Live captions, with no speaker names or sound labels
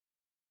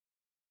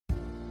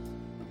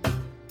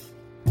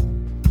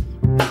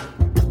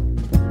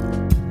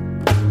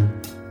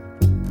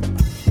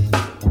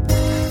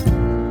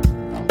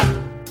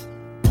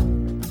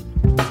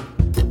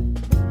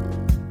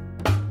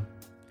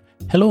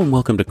Hello and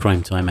welcome to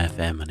Crime Time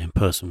FM and In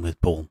Person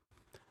with Paul.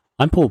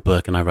 I'm Paul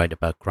Burke and I write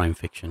about crime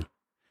fiction.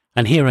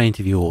 And here I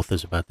interview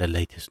authors about their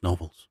latest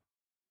novels.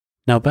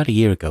 Now, about a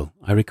year ago,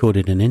 I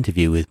recorded an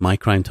interview with my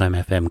Crime Time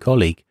FM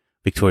colleague,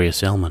 Victoria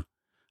Selman,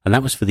 and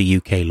that was for the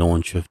UK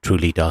launch of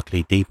Truly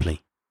Darkly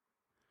Deeply.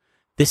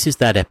 This is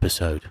that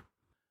episode.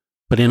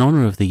 But in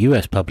honour of the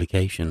US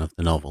publication of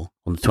the novel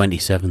on the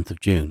 27th of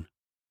June,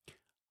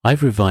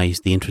 I've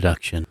revised the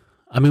introduction.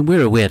 I mean,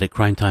 we're aware that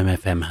Crime Time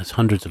FM has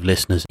hundreds of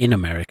listeners in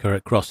America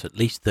across at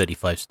least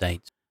 35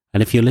 states.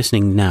 And if you're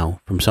listening now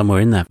from somewhere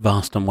in that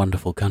vast and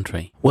wonderful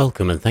country,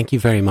 welcome and thank you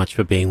very much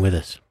for being with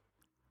us.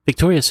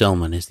 Victoria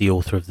Selman is the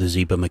author of the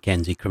Zeba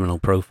Mackenzie Criminal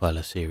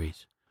Profiler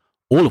series,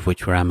 all of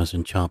which were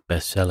Amazon chart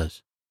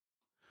bestsellers.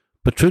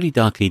 But Truly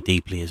Darkly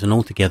Deeply is an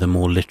altogether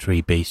more literary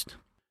beast.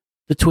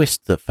 The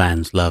twists that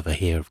fans love are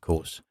here, of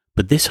course,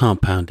 but this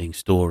heart-pounding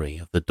story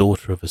of the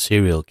daughter of a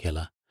serial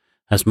killer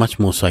has much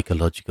more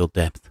psychological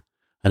depth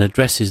and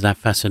addresses that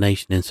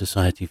fascination in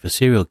society for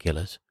serial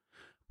killers,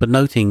 but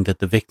noting that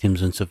the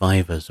victims and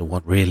survivors are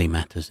what really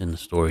matters in a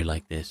story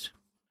like this.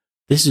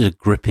 This is a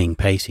gripping,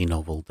 pacey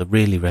novel that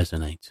really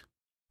resonates.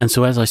 And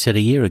so, as I said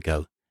a year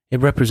ago, it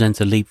represents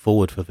a leap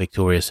forward for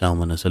Victoria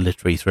Selman as a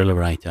literary thriller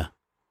writer.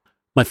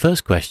 My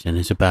first question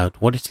is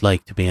about what it's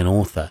like to be an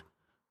author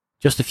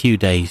just a few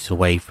days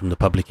away from the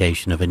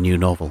publication of a new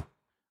novel,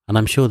 and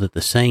I'm sure that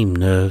the same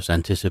nerves,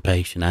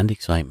 anticipation and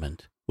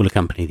excitement will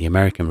accompany the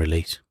American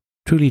release.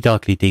 Truly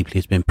Darkly Deeply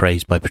has been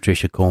praised by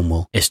Patricia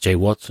Cornwell, S.J.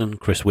 Watson,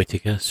 Chris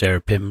Whittaker, Sarah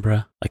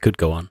Pinborough. I could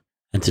go on.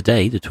 And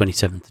today, the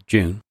 27th of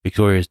June,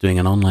 Victoria is doing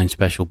an online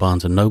special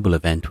Barnes & Noble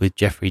event with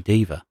Jeffrey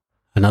Deaver,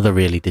 another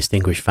really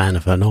distinguished fan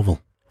of her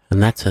novel.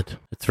 And that's at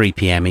 3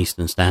 p.m.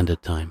 Eastern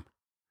Standard Time.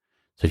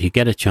 So if you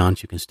get a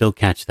chance, you can still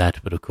catch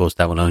that, but of course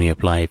that will only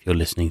apply if you're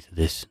listening to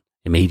this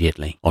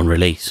immediately on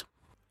release.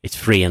 It's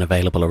free and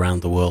available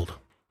around the world.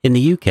 In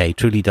the UK,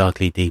 Truly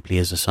Darkly Deeply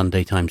is a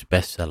Sunday Times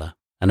bestseller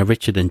and a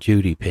Richard and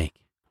Judy pick.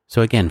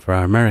 So again, for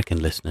our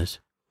American listeners,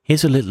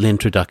 here's a little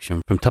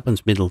introduction from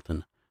Tuppence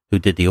Middleton, who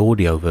did the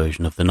audio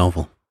version of the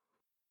novel.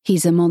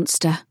 He's a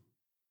monster.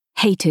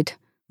 Hated,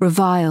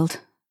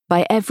 reviled,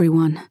 by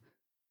everyone,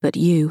 but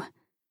you.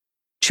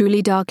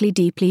 Truly Darkly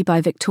Deeply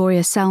by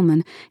Victoria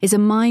Selman is a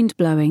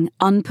mind-blowing,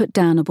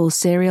 unput-downable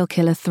serial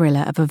killer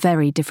thriller of a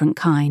very different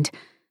kind,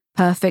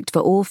 perfect for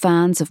all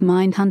fans of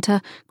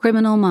Mindhunter,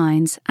 Criminal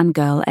Minds and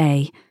Girl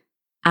A.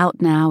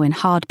 Out now in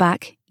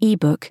hardback,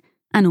 ebook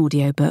and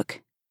audiobook.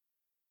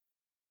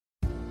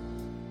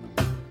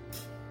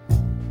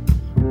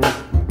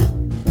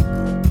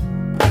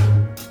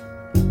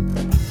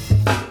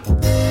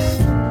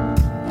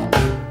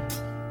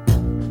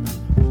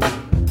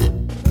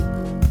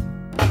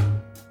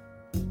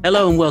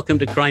 Hello and welcome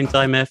to Crime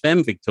Time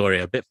FM,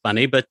 Victoria. A bit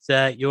funny, but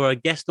you're a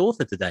guest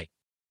author today.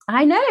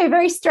 I know,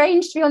 very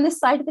strange to be on this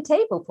side of the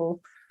table,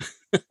 Paul.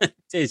 It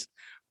is.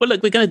 Well,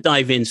 look, we're going to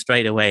dive in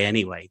straight away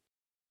anyway.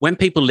 When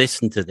people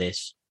listen to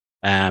this,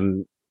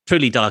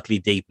 Truly Darkly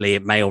Deeply,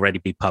 it may already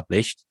be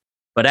published,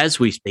 but as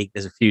we speak,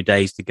 there's a few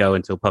days to go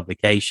until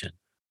publication.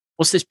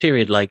 What's this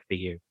period like for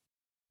you?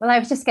 Well, I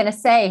was just going to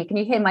say, can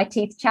you hear my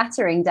teeth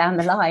chattering down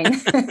the line?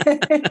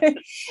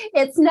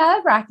 It's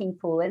nerve-wracking,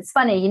 Paul. It's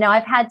funny.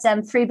 I've had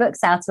 3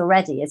 books out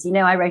already. As you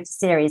know, I wrote a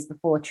series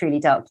before Truly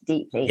Darkly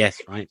Deeply.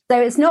 Yes, right. So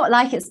it's not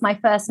like it's my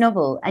first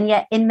novel. And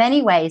yet, in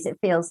many ways, it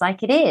feels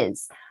like it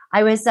is.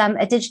 I was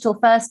a digital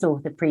first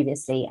author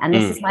previously, and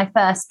this is my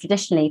first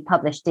traditionally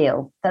published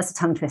deal. That's a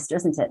tongue twister,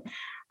 isn't it?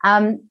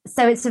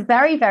 So it's a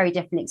very, very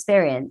different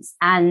experience.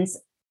 And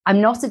I'm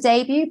not a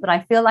debut, but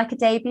I feel like a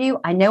debut.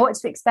 I know what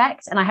to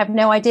expect, and I have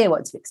no idea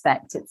what to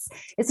expect.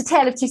 It's a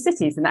tale of two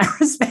cities in that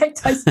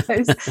respect, I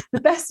suppose. The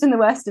best and the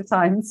worst of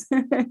times.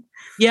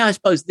 Yeah, I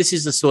suppose this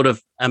is the sort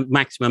of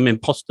maximum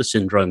imposter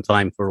syndrome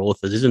time for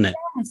authors, isn't it?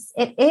 Yes,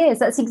 it is.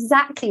 That's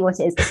exactly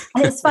what it is.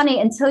 And it's funny,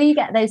 until you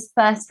get those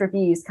first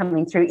reviews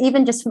coming through,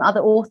 even just from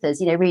other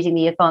authors, reading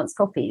the advanced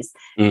copies,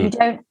 you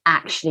don't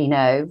actually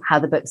know how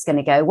the book's going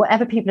to go.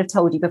 Whatever people have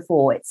told you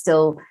before, it's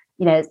still...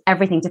 it's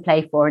everything to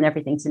play for and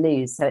everything to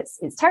lose. So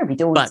it's terribly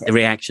daunting. But the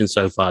reaction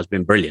so far has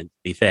been brilliant, to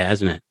be fair,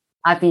 hasn't it?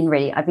 I've been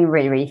really,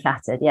 really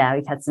flattered. Yeah,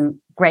 we've had some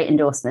great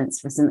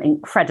endorsements from some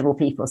incredible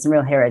people, some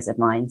real heroes of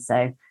mine.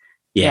 So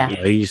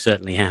yeah, you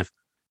certainly have.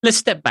 Let's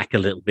step back a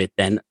little bit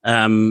then.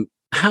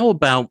 How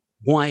about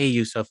why are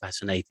you so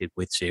fascinated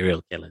with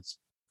serial killers?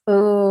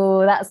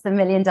 Oh, that's the $1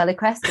 million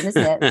question,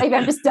 isn't it? Maybe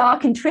I'm just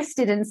dark and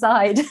twisted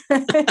inside.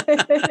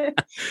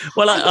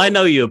 Well, I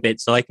know you a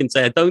bit, so I can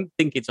say I don't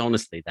think it's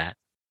honestly that.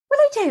 Well,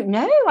 I don't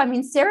know. I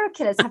mean, serial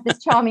killers have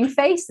this charming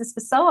face, this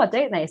facade,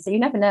 don't they? So you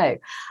never know.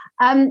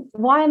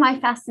 Why am I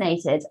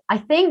fascinated? I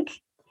think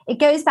it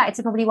goes back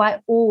to probably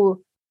why all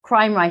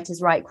crime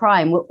writers write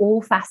crime. We're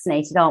all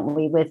fascinated, aren't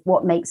we, with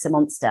what makes a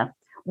monster,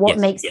 what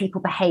makes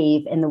people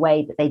behave in the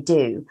way that they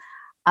do.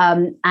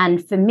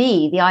 And for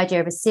me, the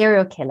idea of a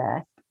serial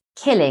killer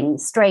killing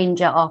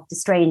stranger after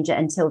stranger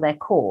until they're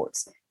caught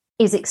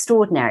is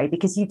extraordinary,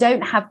 because you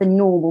don't have the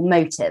normal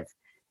motive.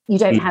 You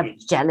don't have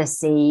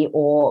jealousy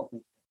or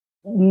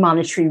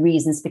monetary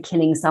reasons for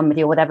killing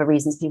somebody or whatever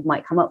reasons people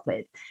might come up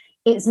with.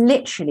 It's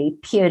literally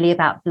purely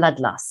about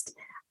bloodlust.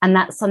 And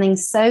that's something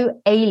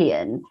so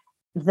alien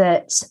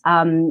that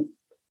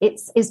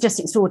it's just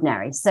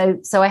extraordinary. So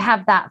I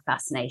have that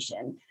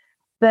fascination.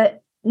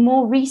 But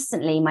more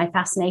recently, my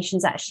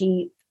fascination's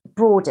actually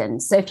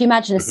broadened. So if you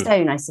imagine a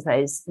stone, I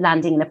suppose,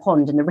 landing in a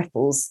pond and the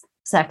ripples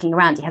circling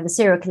around, you have the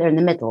serial killer in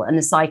the middle and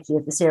the psyche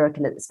of the serial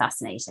killer that's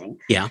fascinating.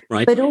 Yeah,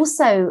 right. But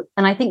also,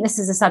 and I think this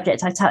is a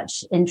subject I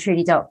touch in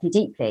Truly Darkly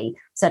Deeply,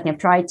 certainly I've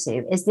tried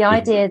to, is the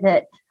idea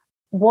that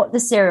what the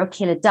serial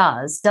killer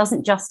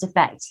doesn't just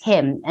affect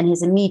him and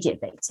his immediate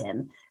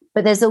victim,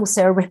 but there's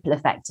also a ripple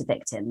effect to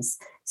victims.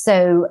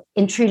 So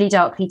in Truly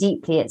Darkly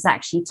Deeply, it's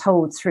actually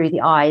told through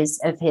the eyes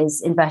of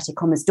his inverted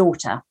commas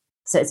daughter.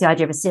 So it's the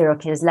idea of a serial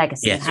killer's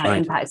legacy and how it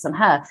impacts on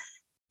her.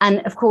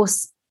 And of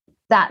course,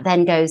 that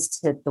then goes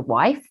to the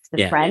wife,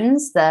 the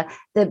friends,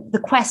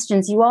 the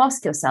questions you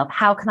ask yourself.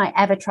 How can I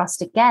ever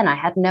trust again? I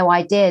had no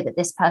idea that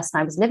this person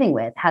I was living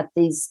with had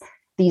these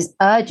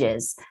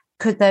urges.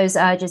 Could those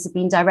urges have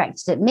been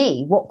directed at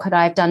me? What could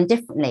I have done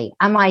differently?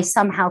 Am I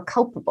somehow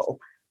culpable?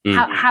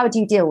 How do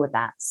you deal with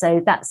that?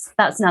 So that's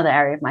another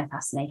area of my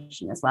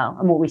fascination as well,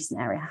 a more recent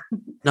area.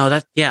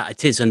 No,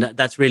 it is. And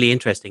that's really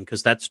interesting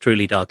because that's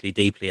Truly Darkly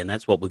Deeply, and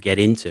that's what we'll get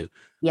into.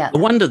 Yeah. I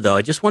wonder, though,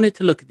 I just wanted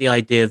to look at the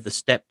idea of the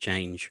step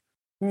change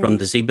from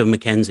the Zeba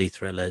Mackenzie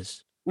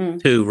thrillers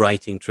to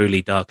writing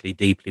Truly Darkly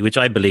Deeply, which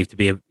I believe to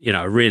be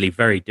a really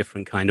very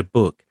different kind of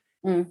book.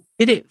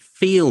 Did it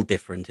feel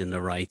different in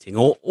the writing,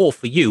 or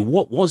for you,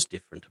 what was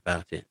different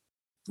about it?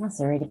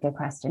 That's a really good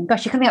question.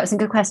 Gosh, you're coming up with some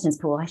good questions,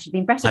 Paul. I should have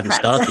been better I haven't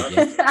started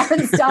yet. I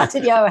haven't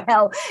started yet. Oh,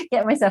 hell,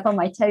 get myself on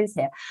my toes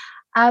here.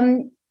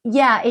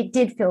 Yeah, it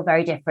did feel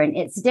very different.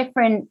 It's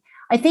different.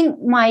 I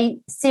think my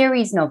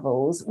series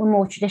novels were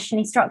more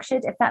traditionally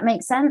structured, if that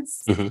makes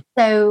sense.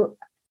 So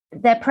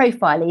they're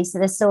profile-y, so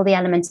there's still the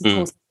element, of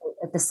course,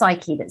 of the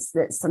psyche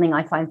that's something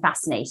I find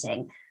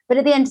fascinating. But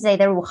at the end of the day,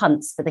 they're all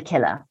hunts for the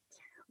killer.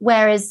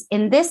 Whereas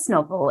in this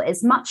novel,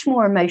 it's much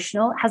more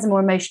emotional, it has a more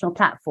emotional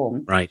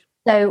platform. Right.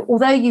 So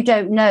although you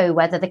don't know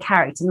whether the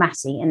character,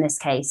 Matty, in this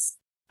case,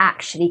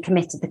 actually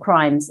committed the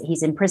crimes that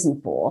he's in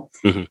prison for,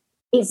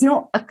 it's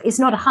not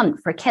a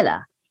hunt for a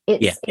killer.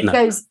 It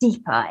goes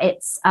deeper.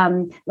 It's,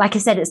 like I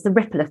said, it's the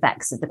ripple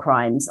effects of the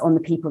crimes on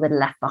the people that are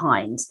left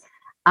behind.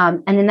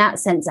 And in that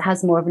sense, it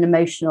has more of an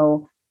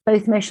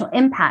both emotional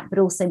impact, but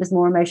also was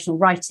more emotional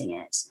writing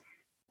it.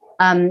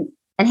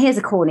 And here's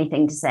a corny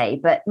thing to say,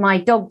 but my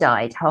dog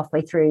died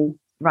halfway through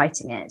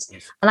writing it.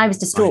 Yes. And I was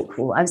distraught,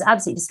 Paul. I was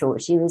absolutely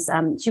distraught. She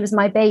was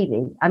my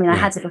baby. I mean, I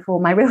had it before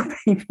my real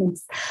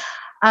babies.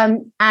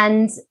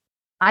 And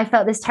I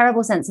felt this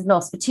terrible sense of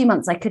loss. For 2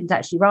 months, I couldn't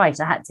actually write.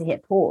 I had to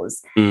hit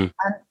pause. And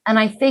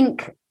I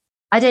think,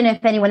 I don't know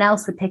if anyone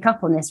else would pick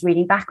up on this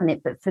reading back on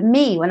it, but for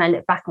me, when I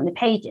look back on the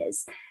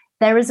pages,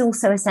 there is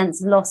also a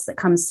sense of loss that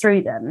comes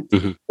through them,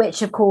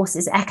 which, of course,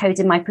 is echoed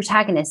in my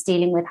protagonist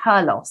dealing with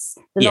her loss,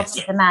 the loss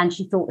of the man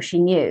she thought she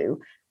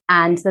knew,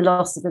 and the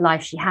loss of the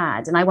life she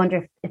had. And I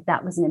wonder if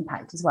that was an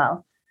impact as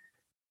well.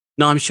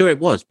 No, I'm sure it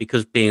was,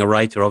 because being a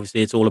writer,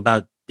 obviously, it's all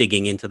about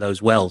digging into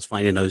those wells,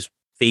 finding those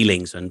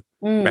feelings and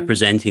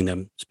representing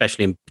them,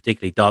 especially in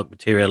particularly dark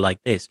material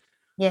like this.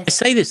 Yes. I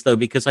say this, though,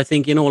 because I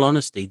think, in all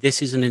honesty,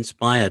 this is an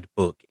inspired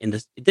book.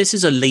 This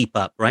is a leap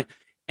up, right?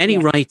 Any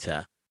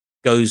writer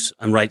goes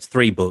and writes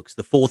 3 books.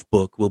 The 4th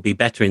book will be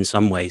better in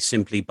some ways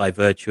simply by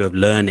virtue of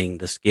learning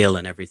the skill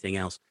and everything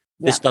else.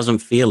 This doesn't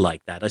feel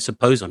like that. I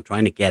suppose I'm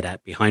trying to get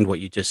at behind what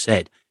you just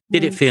said.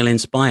 Did it feel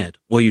inspired?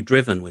 Were you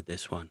driven with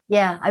this one?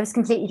 Yeah, I was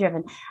completely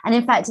driven. And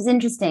in fact, it's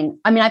interesting.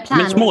 I mean,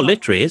 it's more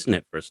literary, isn't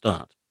it, for a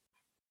start?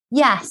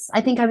 Yes,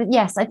 I think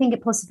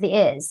it possibly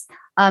is.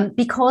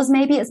 Because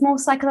maybe it's more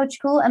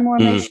psychological and more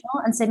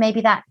emotional. And so maybe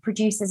that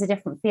produces a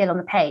different feel on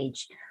the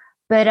page.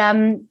 But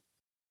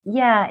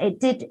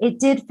it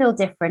did feel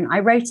different. I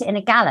wrote it in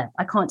a gallop.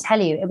 I can't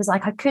tell you. It was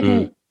like I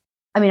couldn't.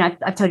 I mean,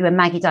 I've told you when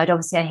Maggie died,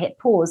 obviously I hit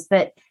pause,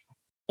 but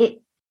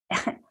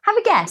have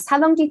a guess. How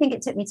long do you think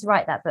it took me to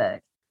write that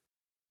book?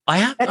 I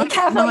have. Be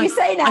careful what you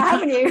say now,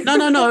 haven't you?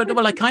 No.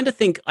 Well, I kind of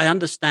think I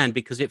understand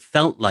because it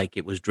felt like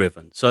it was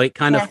driven. So it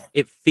kind of,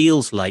 it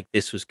feels like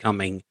this was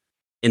coming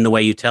in the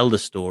way you tell the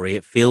story.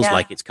 It feels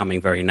like it's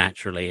coming very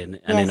naturally and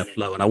in a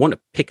flow. And I want to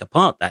pick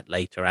apart that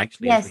later,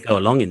 actually, as we go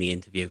along in the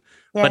interview.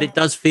 Yeah. But it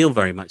does feel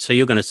very much. So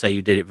you're going to say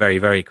you did it very,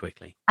 very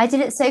quickly. I did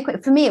it so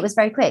quick. For me, it was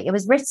very quick. It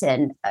was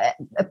written,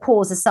 a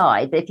pause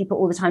aside, but if you put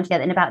all the time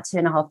together, in about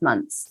 2.5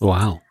 months.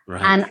 Wow.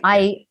 Right. And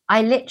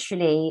I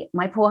literally,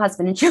 my poor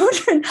husband and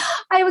children,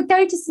 I would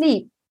go to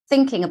sleep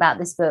thinking about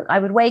this book. I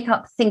would wake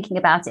up thinking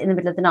about it in the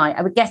middle of the night.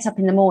 I would get up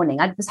in the morning.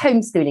 I was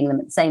homeschooling them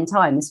at the same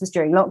time. This was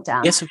during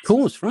lockdown. Yes, of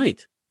course.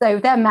 Right. So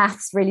their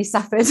maths really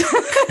suffered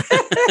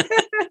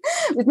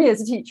with me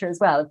as a teacher as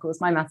well. Of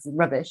course, my maths is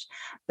rubbish.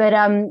 But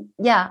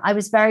I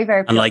was very,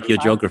 very... Unlike your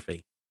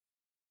geography.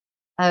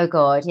 Oh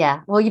God,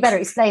 yeah. Well, you better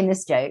explain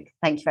this joke.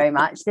 Thank you very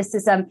much. This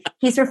is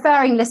he's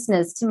referring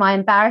listeners to my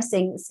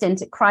embarrassing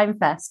stint at Crime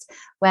Fest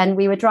when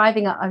we were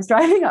driving up. I was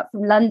driving up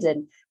from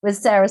London with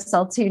Sarah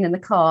Saltoun in the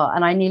car,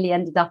 and I nearly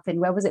ended up in,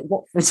 where was it,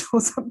 Watford or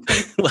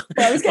something?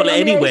 well,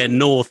 anywhere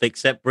north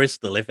except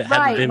Bristol, if it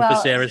hadn't been for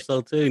Sarah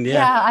Saltoun.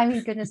 Yeah, I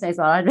mean, goodness knows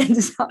where I'd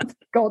ended up.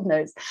 God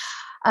knows.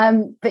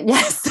 But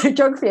yes, so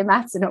geography and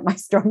maths are not my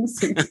strong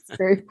suit. It's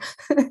true.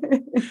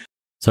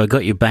 So I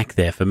got you back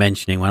there for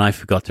mentioning when I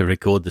forgot to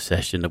record the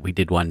session that we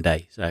did one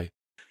day. So,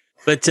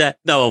 but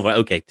no,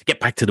 okay. To get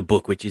back to the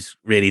book, which is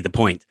really the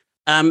point.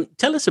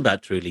 Tell us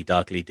about Truly,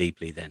 Darkly,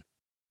 Deeply. Then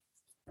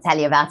tell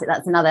you about it.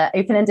 That's another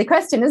open-ended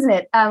question, isn't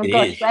it? God,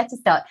 where to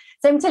start?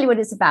 So let me tell you what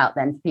it's about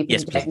then, for people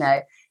who don't know.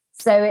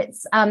 So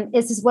it's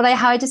just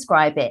how I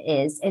describe it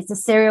is it's a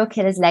serial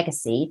killer's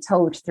legacy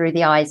told through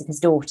the eyes of his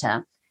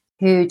daughter,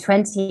 who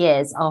 20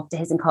 years after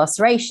his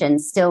incarceration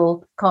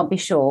still can't be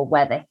sure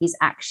whether he's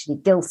actually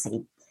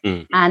guilty.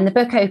 Mm. And the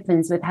book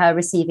opens with her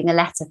receiving a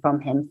letter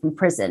from him from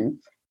prison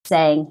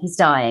saying he's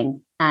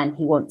dying and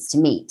he wants to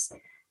meet.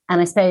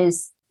 And I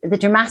suppose the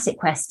dramatic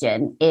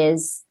question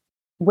is,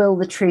 will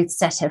the truth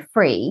set her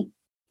free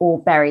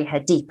or bury her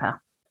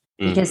deeper?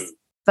 Mm. Because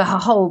for her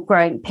whole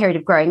period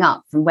of growing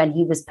up, from when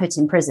he was put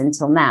in prison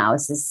till now,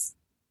 this is,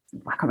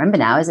 I can't remember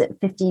now, is it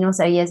 15 or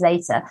so years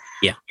later?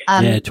 Yeah,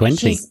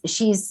 20.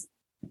 She's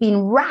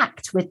been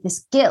racked with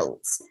this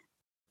guilt.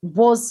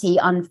 Was he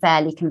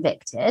unfairly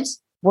convicted?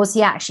 Was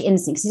he actually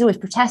innocent? Because he's always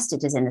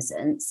protested his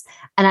innocence.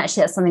 And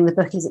actually, that's something the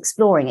book is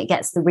exploring. It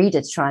gets the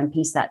reader to try and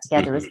piece that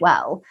together as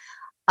well.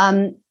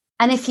 And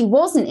if he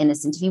wasn't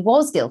innocent, if he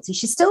was guilty,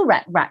 she's still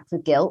racked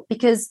with guilt,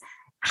 because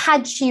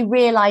had she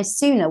realized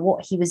sooner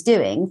what he was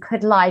doing,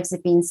 could lives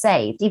have been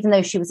saved? Even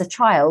though she was a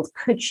child,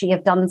 could she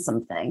have done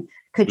something?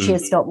 Could she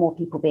have stopped more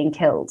people being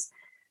killed?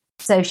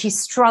 So she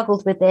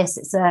struggled with this.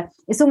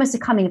 It's almost a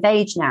coming of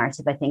age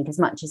narrative, I think, as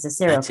much as a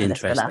serial killer.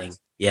 That's interesting.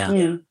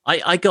 Yeah.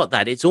 I got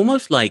that. It's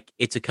almost like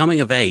it's a coming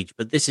of age,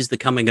 but this is the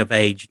coming of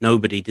age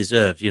nobody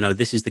deserves. You know,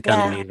 this is the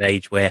coming of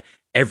age where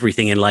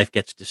everything in life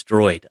gets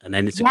destroyed, and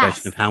then it's a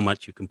question of how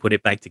much you can put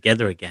it back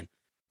together again.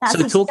 That's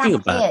so talking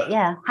about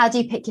it, how do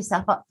you pick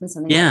yourself up from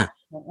something? Yeah.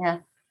 Like that? Yeah.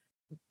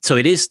 So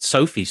it is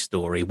Sophie's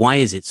story. Why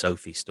is it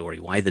Sophie's story?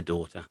 Why the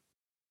daughter?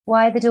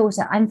 Why the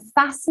daughter? I'm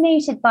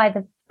fascinated by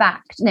the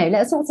fact, no,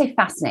 let's not say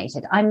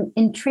fascinated. I'm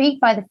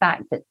intrigued by the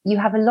fact that you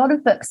have a lot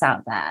of books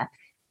out there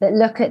that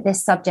look at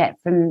this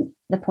subject from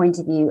the point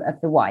of view of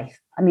the wife.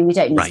 I mean, we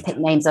don't need to pick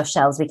names off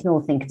shelves. We can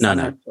all think of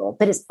someone,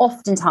 but it's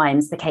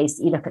oftentimes the case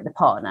that you look at the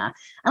partner.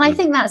 And I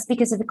think that's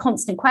because of the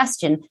constant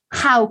question,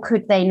 how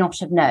could they not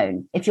have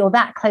known? If you're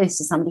that close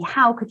to somebody,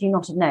 how could you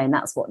not have known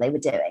that's what they were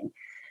doing?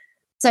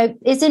 So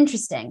it's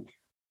interesting.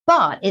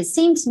 But it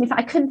seemed to me,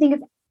 I couldn't think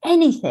of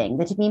anything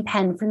that had been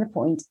penned from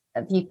the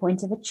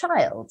viewpoint of a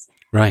child.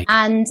 Right.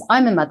 And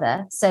I'm a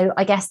mother, so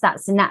I guess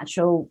that's a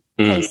natural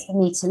place for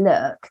me to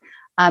look.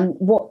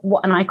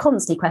 What and I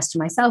constantly question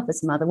myself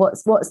as a mother,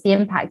 what's the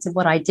impact of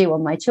what I do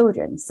on my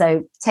children?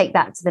 So take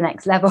that to the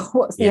next level.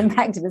 What's the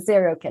impact of a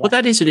serial killer? Well,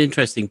 that is an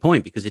interesting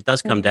point, because it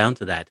does come down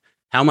to that.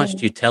 How much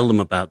do you tell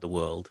them about the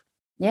world?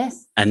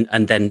 Yes. And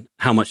then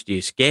how much do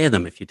you scare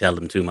them if you tell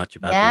them too much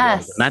about the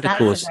world? And that, of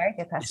course,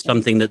 is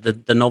something that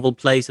the novel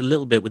plays a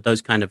little bit with,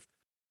 those kind of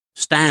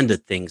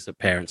standard things that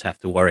parents have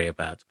to worry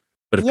about.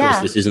 But of course,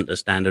 this isn't a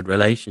standard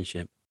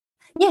relationship.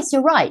 Yes,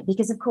 you're right,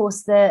 because of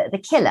course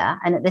the killer,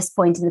 and at this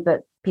point in the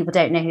book, people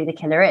don't know who the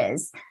killer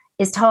is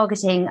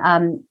targeting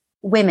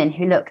women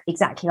who look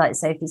exactly like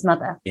Sophie's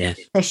mother. Yes.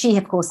 So she,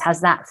 of course,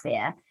 has that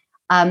fear.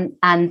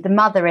 And the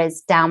mother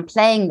is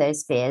downplaying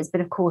those fears.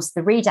 But of course,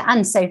 the reader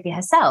and Sophie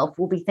herself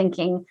will be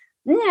thinking,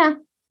 yeah,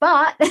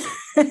 but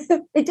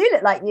they do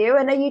look like you.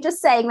 And are you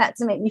just saying that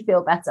to make me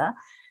feel better?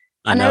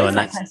 I know, and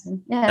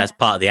that's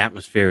part of the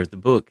atmosphere of the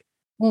book.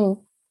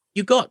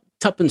 You got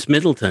Tuppence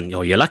Middleton,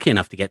 or you're lucky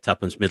enough to get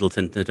Tuppence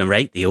Middleton to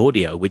narrate the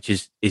audio, which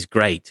is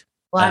great.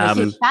 Well, I'm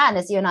a huge fan,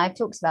 as you and I have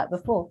talked about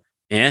before.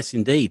 Yes,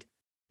 indeed.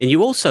 And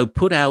you also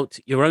put out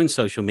your own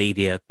social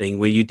media thing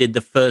where you did the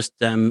first,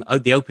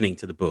 the opening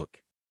to the book.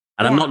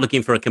 And I'm not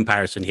looking for a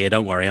comparison here.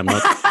 Don't worry. I'm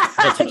not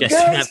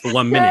suggesting that for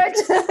 1 minute.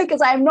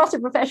 Because I am not a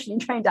professionally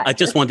trained actor. I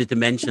just wanted to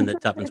mention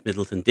that Tuppence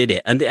Middleton did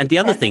it. And the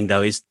other thing,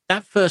 though, is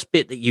that first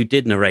bit that you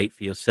did narrate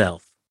for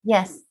yourself.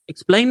 Yes.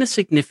 Explain the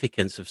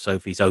significance of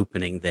Sophie's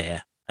opening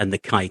there and the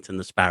kite and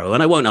the sparrow.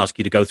 And I won't ask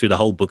you to go through the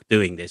whole book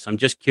doing this. I'm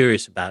just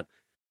curious about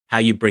how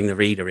you bring the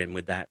reader in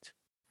with that.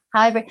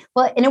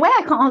 Well, in a way,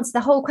 I can't answer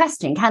the whole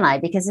question, can I?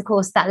 Because, of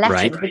course, that letter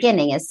at the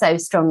beginning is so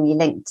strongly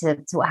linked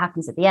to what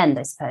happens at the end,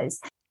 I suppose.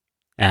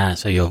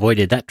 So you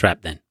avoided that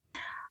trap then.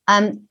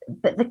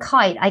 But the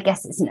kite, I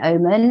guess it's an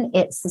omen.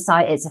 It's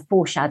a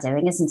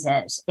foreshadowing, isn't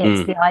it?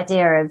 It's the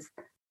idea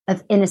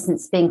of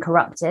innocence being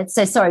corrupted.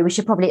 So sorry, we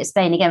should probably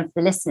explain again for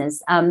the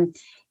listeners.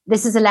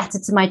 This is a letter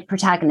to my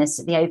protagonist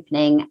at the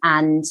opening,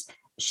 and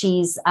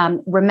she's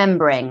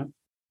remembering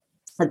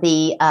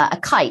a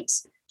kite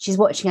she's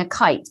watching a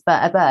kite,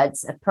 but a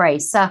birds of prey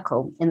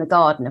circle in the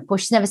garden. Of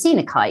course, she's never seen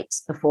a kite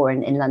before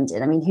in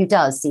London. I mean, who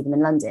does see them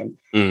in London?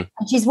 And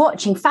she's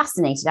watching,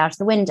 fascinated out of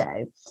the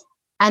window.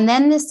 And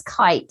then this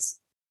kite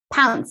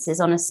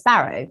pounces on a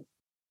sparrow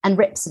and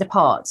rips it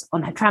apart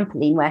on her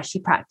trampoline where she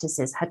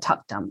practices her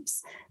tuck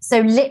dumps.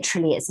 So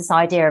literally, it's this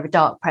idea of a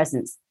dark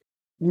presence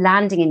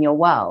landing in your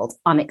world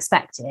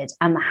unexpected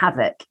and the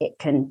havoc it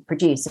can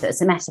produce. So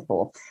it's a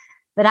metaphor.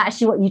 But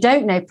actually, what you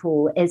don't know,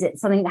 Paul, is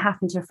it's something that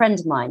happened to a friend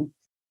of mine.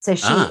 So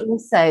she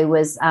also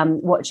was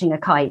watching a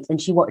kite,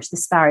 and she watched the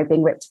sparrow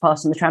being ripped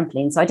apart on the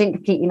trampoline. So I didn't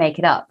completely make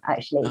it up,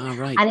 actually. Oh,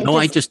 right. And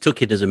I just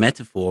took it as a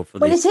metaphor for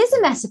this. Well, it is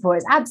a metaphor.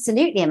 It's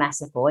absolutely a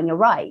metaphor, and you're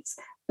right.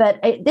 But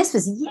this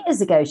was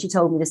years ago. She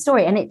told me the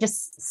story, and it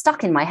just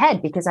stuck in my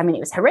head because, I mean, it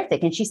was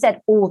horrific. And she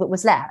said all that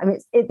was left. I mean,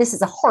 this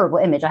is a horrible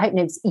image. I hope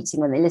nobody's eating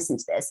when they listen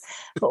to this.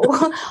 But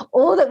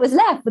all that was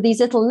left were these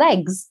little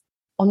legs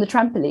on the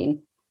trampoline.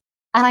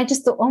 And I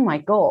just thought, oh, my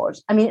God.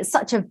 I mean, it's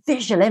such a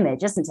visual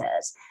image, isn't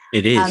it?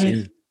 It is,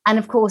 yeah. And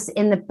of course,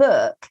 in the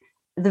book,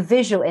 the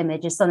visual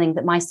image is something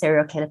that my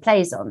serial killer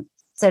plays on.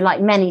 So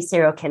like many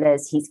serial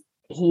killers, he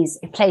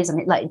plays on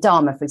it, like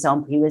Dahmer, for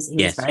example. He was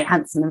very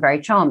handsome and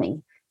very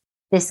charming.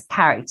 This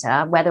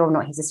character, whether or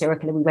not he's a serial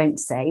killer, we won't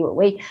say, will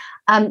we?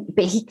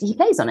 But he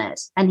plays on it,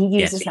 and he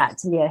uses that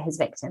to lure his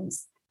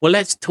victims. Well,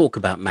 let's talk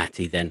about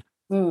Matty then.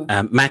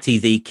 Matty,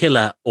 the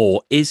killer,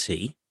 or is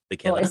he the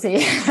killer? Or is he?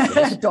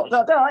 Yes. ...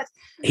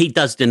 He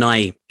does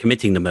deny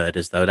committing the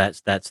murders, though.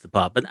 That's the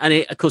part. But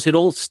of course, it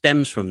all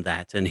stems from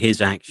that and his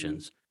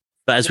actions.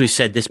 But as we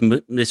said,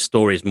 this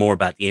story is more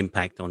about the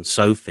impact on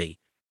Sophie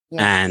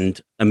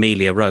and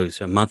Amelia Rose,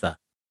 her mother.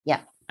 Yeah,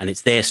 and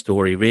it's their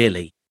story,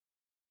 really.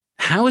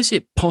 How is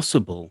it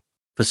possible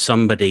for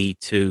somebody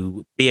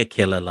to be a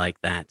killer like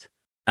that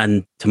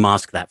and to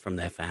mask that from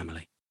their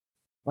family?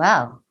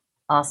 Well,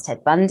 ask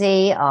Ted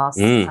Bundy, ask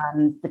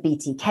the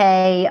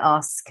BTK,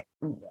 ask...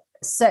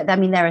 So, I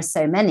mean, there are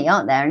so many,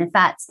 aren't there? And in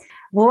fact,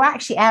 we're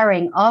actually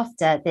airing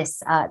after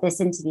this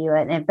interview,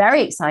 a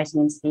very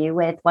exciting interview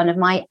with one of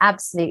my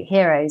absolute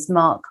heroes,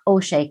 Mark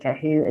Olshaker,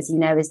 who, as you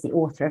know, is the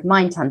author of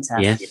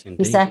Mindhunter. Yes,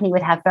 indeed. He certainly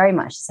would have very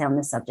much to say on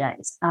this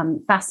subject.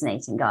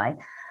 Fascinating guy.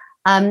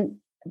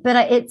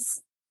 But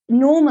it's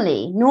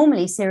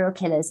normally serial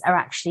killers are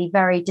actually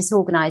very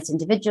disorganized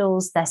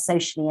individuals. They're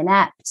socially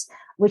inept,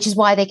 which is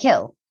why they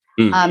kill.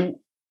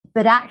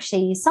 But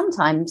actually,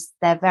 sometimes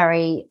they're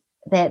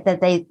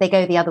they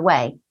go the other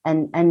way,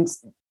 and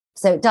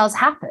so it does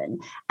happen,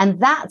 and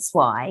that's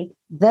why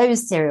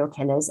those serial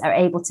killers are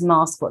able to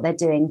mask what they're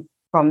doing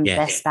from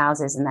their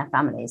spouses and their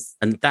families.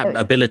 And that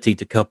ability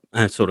to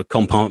sort of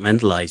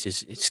compartmentalize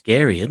is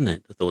scary, isn't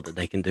it? The thought that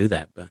they can do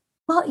that, but.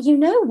 Well, you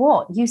know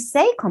what? You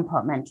say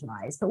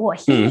compartmentalize, but what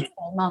he said,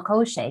 Mark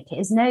Olshaker,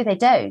 is no, they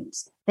don't.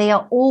 They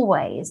are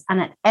always and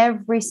at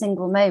every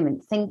single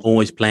moment thinking.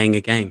 Always playing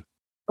a game.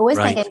 Always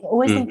playing a game,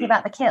 always thinking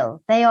about the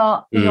kill. They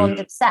are beyond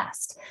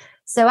obsessed.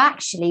 So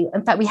actually,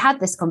 in fact, we had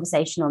this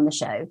conversation on the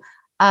show,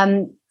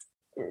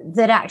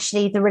 that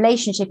actually the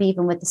relationship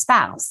even with the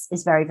spouse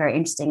is very, very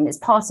interesting. And it's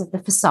part of the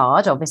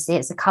facade. Obviously,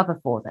 it's a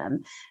cover for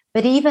them.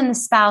 But even the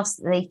spouse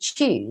that they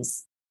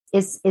choose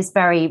is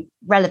very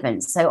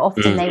relevant. So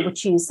often they would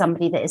choose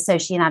somebody that is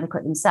socially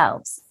inadequate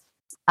themselves.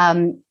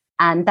 And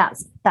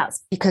that's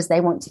because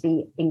they want to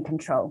be in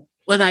control.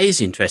 Well, that is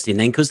interesting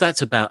then, because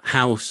that's about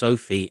how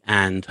Sophie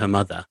and her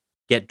mother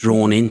get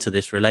drawn into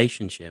this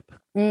relationship.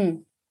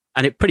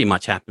 And it pretty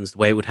much happens the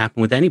way it would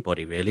happen with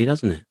anybody, really,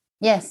 doesn't it?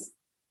 Yes.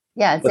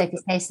 Yeah, in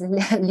Sophie's case,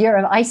 the lure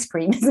of ice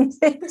cream, isn't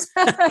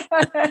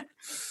it?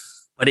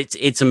 But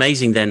it's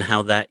amazing then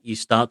how that you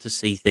start to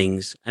see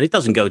things, and it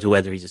doesn't go to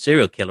whether he's a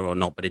serial killer or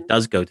not, but it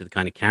does go to the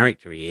kind of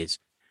character he is.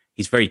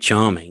 He's very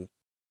charming.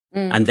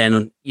 And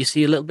then you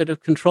see a little bit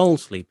of control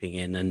sleeping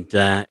in and,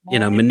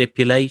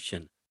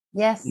 manipulation.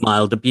 Yes.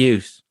 Mild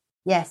abuse.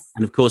 Yes.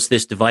 And of course,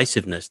 this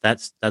divisiveness,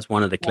 that's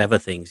one of the clever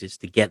things, is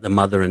to get the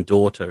mother and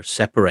daughter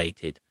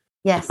separated.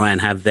 Yes. To try and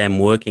have them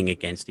working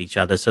against each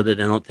other so that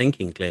they're not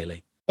thinking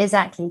clearly.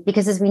 Exactly.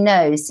 Because as we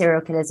know,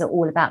 serial killers are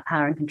all about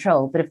power and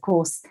control. But of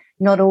course,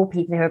 not all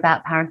people who are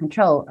about power and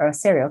control are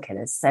serial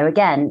killers. So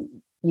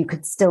again, you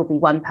could still be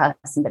one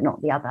person, but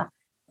not the other,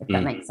 if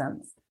that makes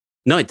sense.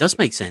 No, it does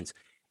make sense.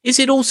 Is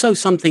it also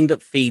something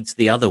that feeds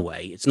the other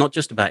way? It's not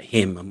just about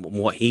him and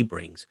what he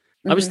brings.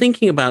 I was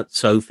thinking about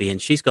Sophie, and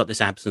she's got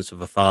this absence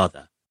of a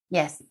father.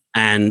 Yes.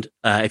 And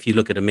if you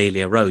look at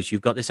Amelia Rose,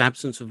 you've got this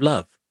absence of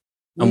love.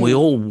 And we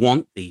all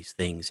want these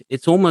things.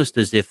 It's almost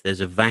as if there's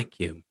a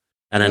vacuum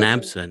and an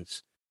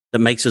absence that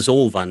makes us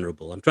all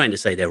vulnerable. I'm trying to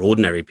say they're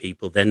ordinary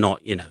people. They're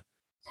not,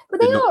 But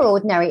they are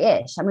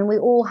ordinary-ish. I mean, we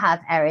all have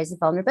areas of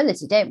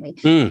vulnerability, don't we?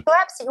 You're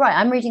absolutely right.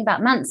 I'm reading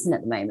about Manson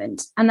at the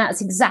moment, and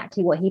that's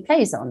exactly what he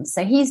plays on.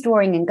 So he's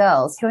drawing in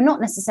girls who are not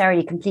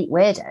necessarily complete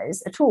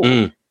weirdos at all,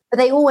 but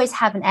they always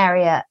have an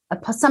area,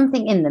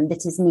 something in them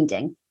that is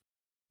needing.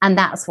 And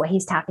that's what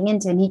he's tapping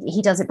into. And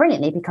he does it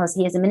brilliantly because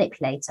he is a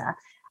manipulator.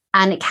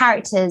 And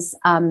characters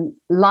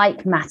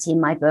like Matty in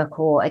my book,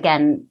 or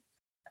again,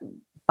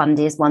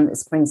 Bundy is one that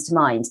springs to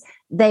mind.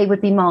 They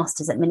would be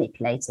masters at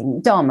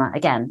manipulating. Dharma,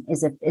 again,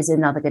 is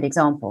another good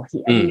example.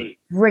 He's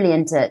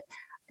brilliant at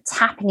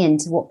tapping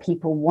into what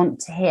people want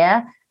to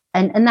hear.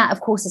 And that,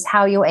 of course, is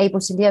how you're able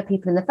to lure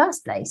people in the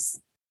first place.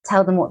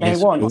 Tell them what they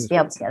want to be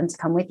able to get them to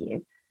come with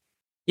you.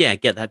 Yeah,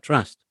 get that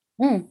trust.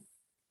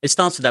 It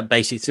starts with that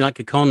basic. It's like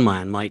a con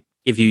man might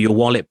give you your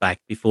wallet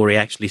back before he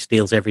actually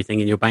steals everything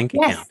in your bank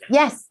account.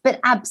 Yes, but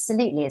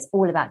absolutely. It's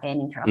all about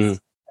gaining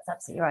trust. That's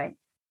absolutely right.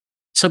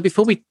 So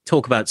before we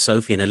talk about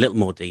Sophie in a little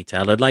more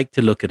detail, I'd like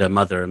to look at her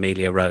mother,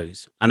 Amelia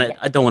Rose. And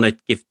I don't want to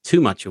give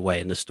too much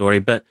away in the story,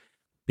 but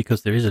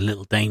because there is a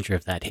little danger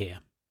of that here.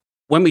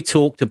 When we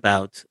talked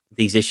about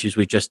these issues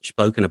we've just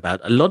spoken about,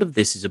 a lot of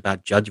this is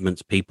about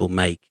judgments people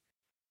make.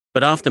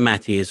 But after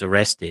Mattie is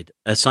arrested,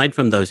 aside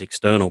from those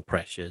external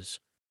pressures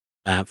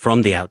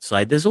from the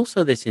outside, there's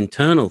also this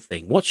internal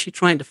thing. What's she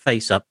trying to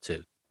face up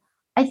to?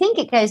 I think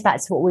it goes back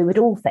to what we would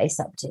all face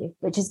up to,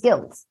 which is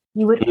guilt.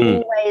 You would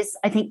always,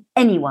 I think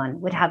anyone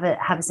would have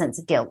a sense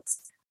of guilt.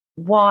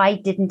 Why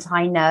didn't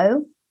I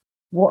know?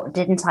 What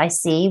didn't I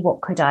see?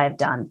 What could I have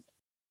done?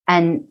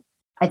 And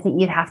I think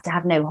you'd have to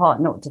have no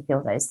heart not to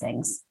feel those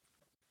things.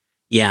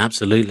 Yeah,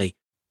 absolutely.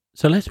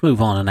 So let's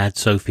move on and add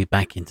Sophie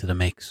back into the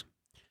mix.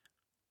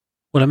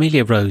 Well,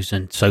 Amelia Rose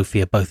and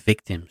Sophie are both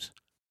victims.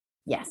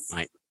 Yes.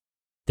 Right.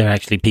 They're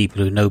actually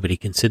people who nobody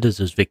considers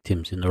as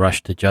victims in the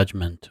rush to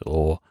judgment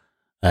or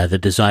the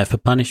desire for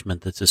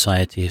punishment that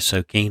society is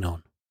so keen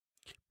on.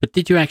 But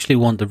did you actually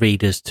want the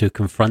readers to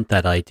confront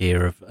that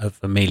idea of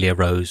Amelia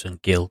Rose and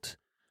guilt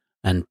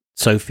and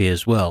Sophie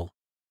as well,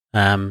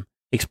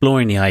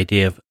 exploring the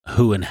idea of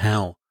who and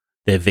how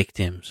they're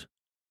victims,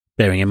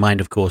 bearing in mind,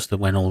 of course, that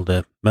when all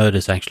the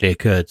murders actually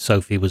occurred,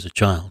 Sophie was a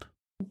child?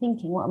 I'm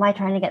thinking, what am I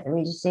trying to get the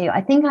reader to do? I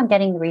think I'm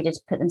getting the reader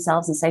to put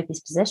themselves in Sophie's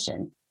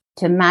position,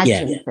 to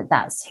imagine that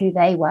that's who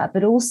they were.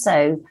 But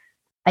also,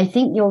 I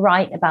think you're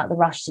right about the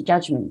rush to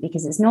judgment,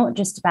 because it's not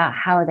just about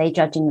how are they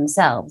judging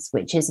themselves,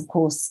 which is, of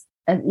course,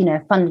 a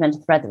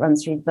fundamental thread that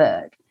runs through the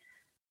book,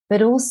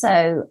 but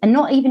also, and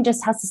not even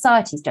just how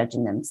society's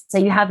judging them. So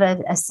you have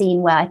a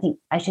scene where I think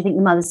the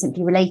mother's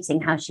simply relating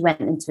how she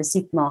went into a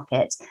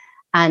supermarket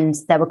and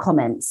there were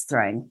comments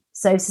thrown.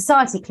 So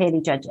society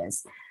clearly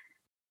judges,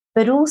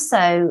 but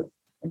also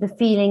the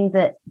feeling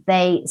that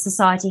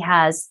society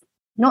has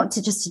not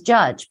to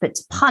judge, but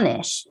to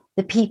punish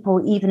the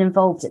people even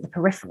involved at the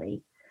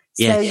periphery.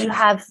 So you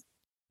have,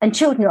 and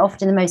children are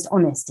often the most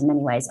honest in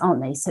many ways,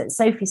 aren't they? So at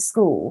Sophie's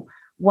school,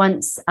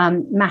 once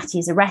Mattie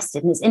is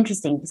arrested, and it's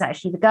interesting because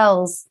actually the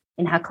girls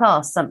in her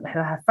class, some who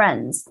are her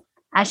friends,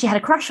 actually had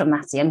a crush on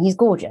Mattie. I mean, he's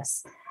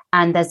gorgeous.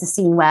 And there's a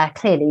scene where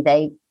clearly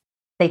they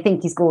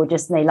think he's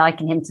gorgeous and they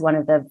liken him to one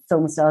of the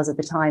film stars of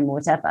the time or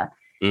whatever.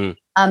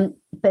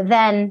 But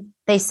then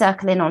they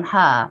circle in on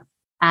her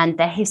and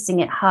they're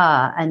hissing at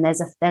her. And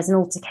there's an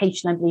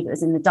altercation, I believe it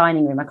was in the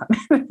dining room. I can't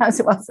remember how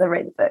it was, I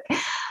wrote the book.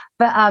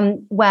 But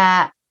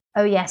where,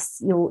 oh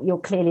yes, you're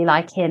clearly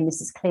like him. This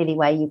is clearly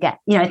where you get,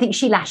 I think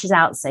she lashes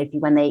out Sophie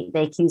when they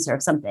accuse her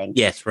of something.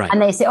 Yes, right. And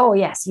they say, oh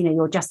yes,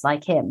 you're just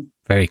like him.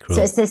 Very cruel.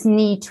 So it's this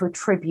need to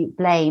attribute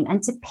blame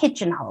and to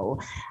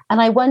pigeonhole. And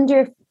I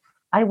wonder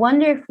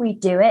if we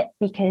do it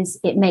because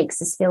it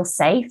makes us feel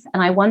safe.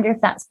 And I wonder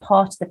if that's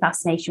part of the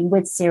fascination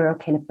with serial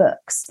killer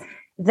books.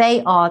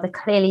 They are the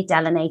clearly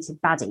delineated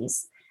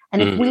baddies.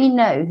 And if we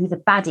know who the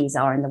baddies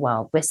are in the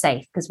world, we're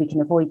safe because we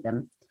can avoid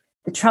them.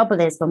 The trouble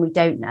is when we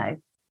don't know,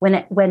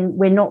 when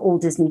we're not all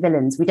Disney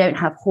villains, we don't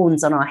have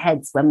horns on our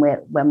heads when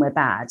we're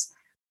bad.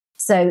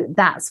 So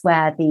that's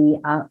where the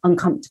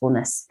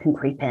uncomfortableness can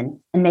creep in.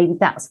 And maybe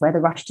that's where the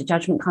rush to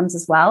judgment comes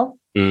as well.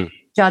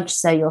 Judge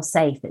so you're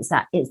safe. It's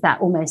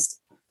that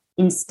almost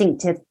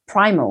instinctive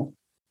primal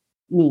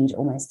need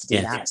almost to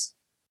do that.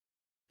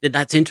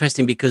 That's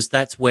interesting because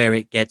that's where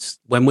it gets,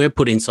 when we're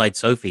put inside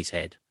Sophie's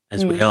head,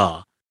 as we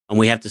are, and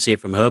we have to see it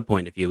from her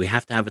point of view, we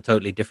have to have a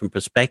totally different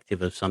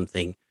perspective of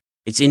something.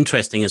 It's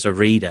interesting as a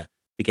reader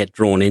to get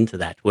drawn into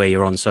that, where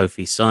you're on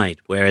Sophie's side.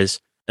 Whereas,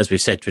 as we've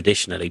said,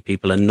 traditionally,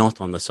 people are not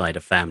on the side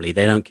of family.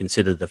 They don't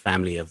consider the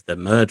family of the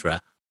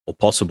murderer or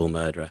possible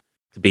murderer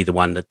to be the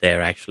one that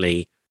they're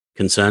actually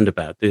concerned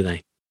about, do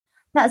they?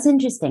 That's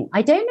interesting.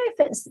 I don't know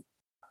if it's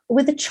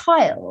with a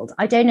child.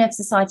 I don't know if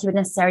society would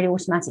necessarily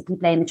automatically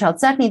blame the child.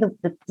 Certainly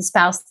the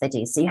spouse they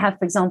do. So you have,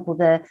 for example,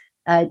 the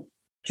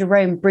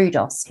Jerome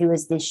Brudos, who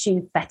was this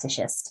shoe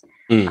fetishist.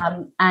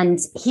 And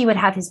he would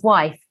have his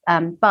wife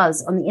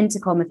buzz on the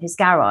intercom of his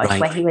garage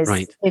where he was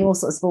doing all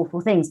sorts of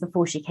awful things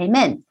before she came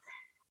in.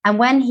 And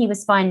when he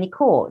was finally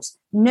caught,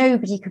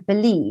 nobody could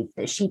believe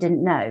that she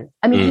didn't know.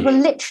 I mean, people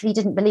literally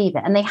didn't believe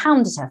it, and they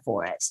hounded her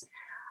for it.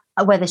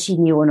 Whether she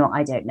knew or not,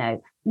 I don't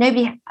know. I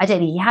don't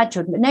think he had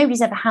children, but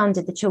nobody's ever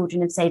hounded the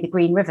children of, say, the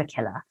Green River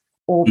Killer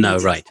or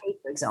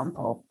for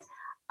example.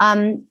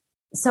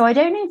 So I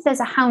don't know if there's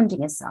a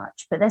hounding as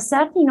such, but there's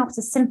certainly not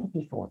a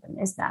sympathy for them,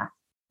 is there?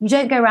 You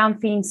don't go around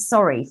feeling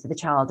sorry for the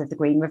child of the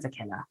Green River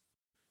Killer.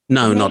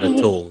 No, not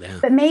at all. Yeah.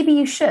 But maybe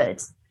you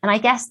should. And I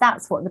guess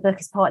that's what the book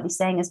is partly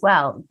saying as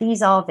well.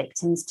 These are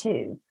victims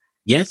too.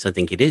 Yes, I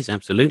think it is.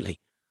 Absolutely.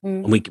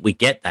 Mm. And we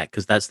get that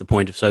because that's the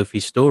point of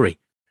Sophie's story.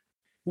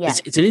 Yeah.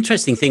 It's an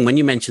interesting thing. When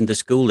you mentioned the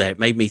school there, it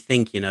made me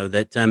think,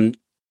 that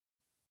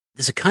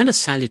there's a kind of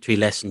salutary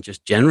lesson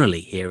just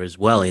generally here as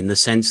well, in the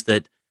sense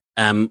that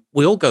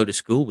we all go to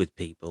school with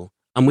people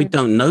and we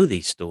don't know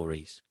these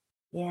stories,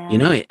 Yeah.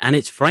 and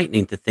it's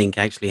frightening to think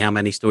actually how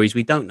many stories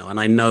we don't know. And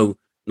I know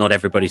not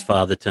everybody's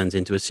father turns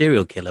into a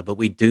serial killer, but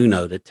we do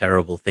know that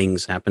terrible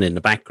things happen in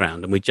the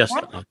background and we just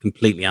are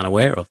completely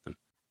unaware of them.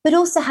 But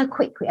also how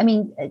quickly,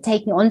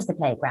 taking it onto the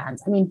playground.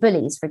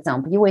 Bullies, for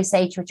example, you always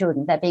say to your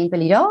children, they're being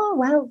bullied. Oh,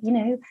 well,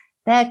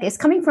 it's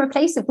coming from a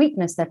place of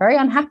weakness. They're very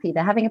unhappy.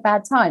 They're having a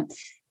bad time.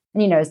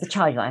 And, as the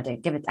child, I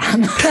don't give a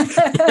damn.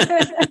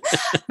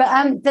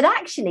 But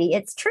actually,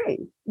 it's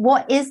true.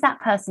 What is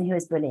that person who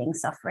is bullying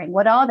suffering?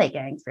 What are they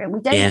going through? And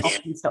we don't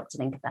often stop to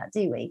think of that,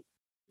 do we?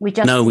 We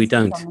just no, we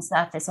don't. On the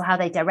surface, or how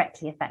they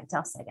directly affect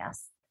us, I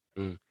guess.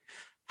 Mm.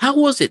 How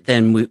was it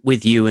then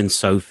with you and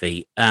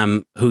Sophie,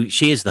 who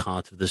she is the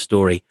heart of the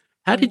story?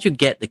 How did you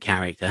get the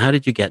character? How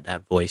did you get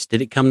that voice?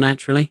 Did it come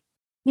naturally?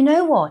 You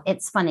know what?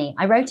 It's funny.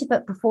 I wrote a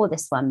book before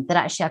this one that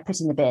actually I put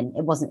in the bin.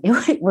 It was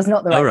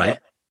not the right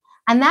book.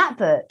 And that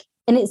book,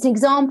 and it's an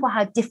example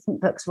how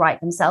different books write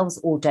themselves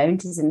or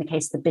don't, as in the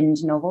case of the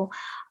binge novel.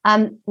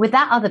 With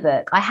that other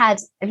book, have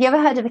you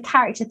ever heard of the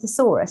character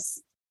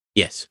Thesaurus?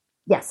 Yes.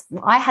 Yes,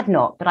 I had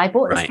not, but I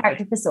bought this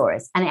character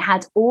Thesaurus, and it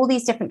had all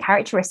these different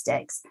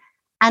characteristics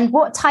and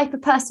what type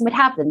of person would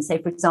have them. So,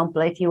 for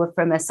example, if you were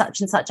from a such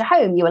and such a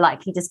home, you were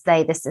likely to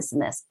display this, this,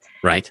 and this.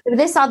 Right. So with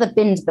this other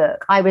binge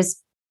book, I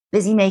was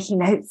busy making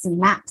notes and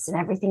maps and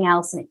everything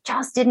else, and it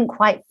just didn't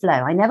quite flow.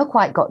 I never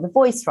quite got the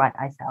voice right,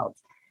 I felt.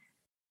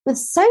 With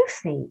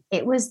Sophie,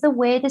 it was the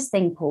weirdest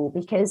thing, Paul,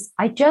 because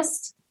I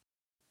just,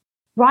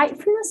 right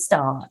from the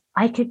start,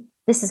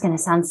 this is going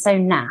to sound so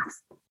naff,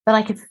 but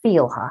I could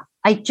feel her.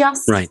 I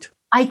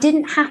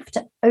didn't have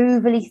to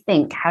overly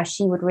think how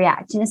she would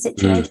react in a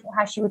situation, or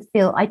how she would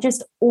feel. I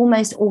just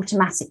almost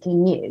automatically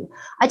knew.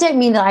 I don't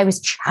mean that I was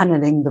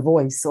channeling the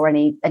voice or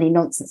any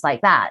nonsense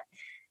like that,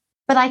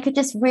 but I could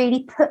just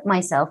really put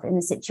myself in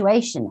the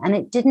situation, and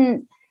it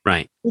didn't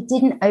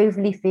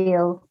overly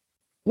feel,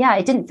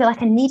 it didn't feel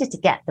like I needed to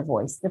get the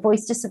voice. The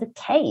voice just sort of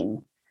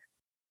came.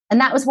 And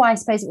that was why I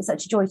suppose it was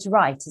such a joy to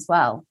write as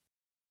well.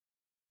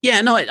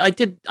 Yeah, no, I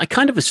did. I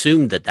kind of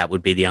assumed that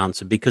would be the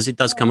answer, because it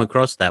does come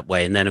across that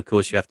way. And then, of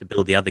course, you have to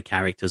build the other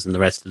characters and the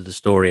rest of the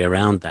story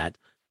around that.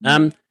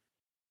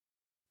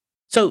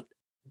 So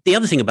the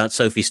other thing about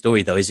Sophie's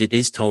story, though, is it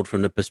is told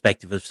from the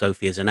perspective of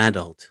Sophie as an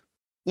adult.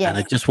 Yeah. And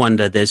I just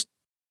wonder, there's,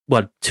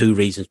 two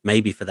reasons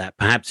maybe for that.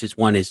 Perhaps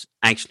one is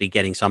actually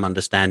getting some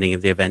understanding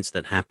of the events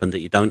that happened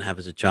that you don't have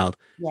as a child.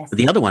 Yes. But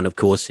the other one, of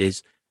course,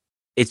 is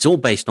it's all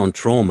based on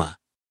trauma.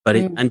 But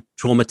and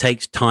trauma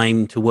takes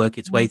time to work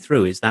its way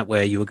through. Is that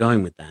where you were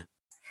going with that?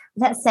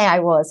 Let's say I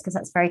was, because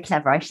that's very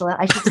clever. I should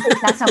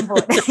take that on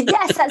board.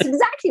 Yes, that's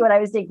exactly what I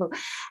was doing.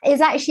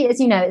 It's actually,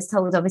 as you know, it's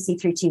told obviously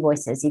through two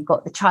voices. You've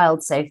got the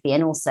child, Sophie,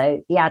 and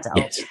also the adult.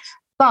 Yes.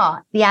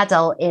 But the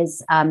adult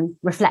is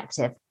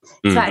reflective.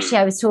 So actually,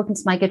 I was talking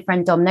to my good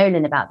friend Dom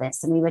Nolan about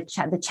this, and we were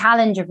the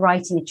challenge of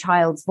writing a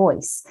child's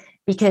voice,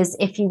 because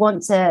if you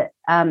want to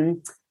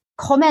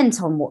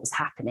comment on what's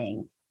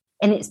happening,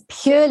 and it's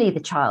purely the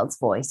child's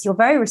voice, you're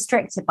very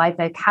restricted by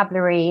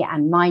vocabulary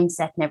and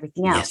mindset and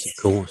everything else. Yes,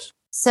 of course.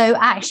 So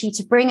actually,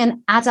 to bring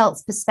an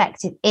adult's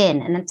perspective in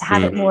and to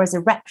have it more as a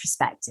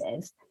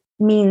retrospective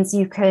means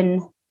you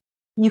can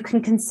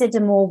consider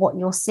more what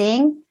you're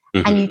seeing,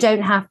 and you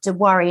don't have to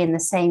worry in the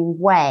same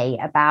way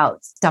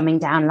about dumbing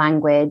down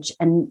language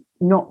and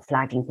not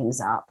flagging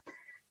things up.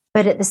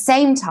 But at the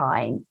same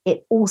time,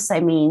 it also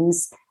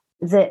means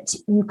that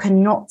you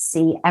cannot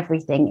see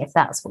everything if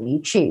that's what you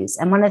choose.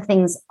 And one of the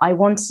things I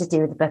wanted to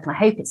do with the book, and I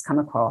hope it's come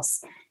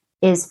across,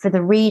 is for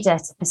the reader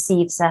to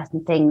perceive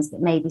certain things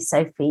that maybe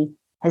Sophie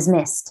has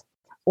missed,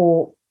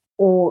 or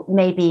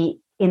maybe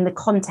in the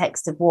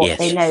context of what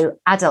they know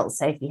adult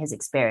Sophie has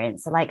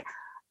experienced. They're like,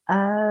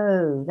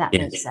 oh, that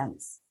makes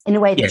sense. In a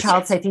way that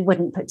child Sophie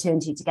wouldn't put two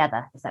and two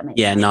together, if that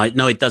makes sense.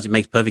 No, it does. It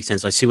makes perfect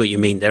sense. I see what you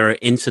mean. There are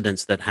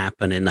incidents that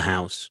happen in the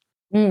house,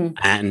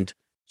 and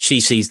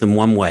she sees them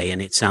one way,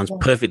 and it sounds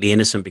perfectly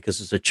innocent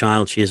because as a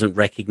child, she isn't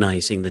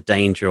recognizing the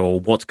danger or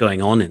what's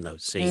going on in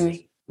those scenes.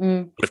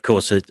 But of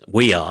course,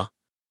 we are,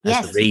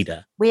 as the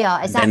reader. We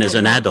are, exactly. And then as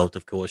an adult,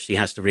 of course, she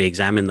has to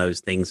re-examine those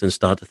things and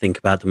start to think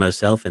about them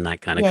herself in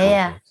that kind of context.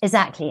 Yeah,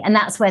 exactly. And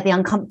that's where the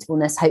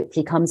uncomfortableness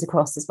hopefully comes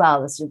across as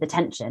well, the sort of the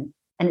tension.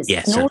 And it's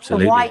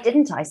absolutely. Why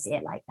didn't I see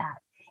it like that?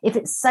 If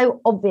it's so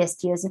obvious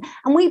to you,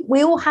 and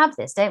we all have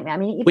this, don't we? I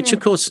mean, which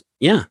of course,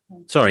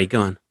 sorry,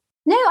 go on.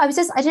 No, I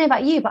don't know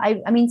about you, but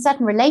I mean,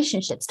 certain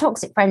relationships,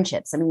 toxic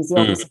friendships, I mean, is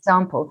the obvious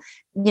example.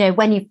 You know,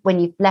 when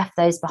you've left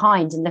those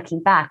behind and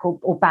looking back,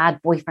 or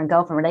bad boyfriend,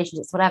 girlfriend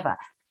relationships, whatever,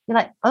 you're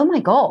like, oh my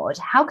God,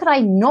 how could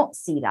I not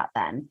see that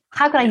then?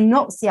 How could I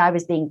not see I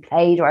was being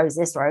played, or I was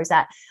this, or I was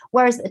that?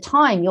 Whereas at the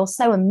time, you're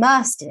so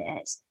immersed in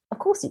it, of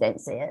course you don't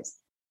see it.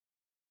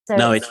 So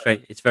No,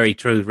 it's very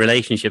true.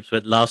 Relationships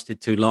that lasted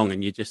too long,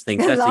 and you just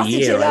think that's a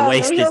year I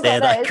wasted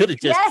there. That I could have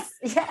just.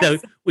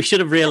 Yes. We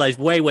should have realized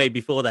way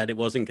before that it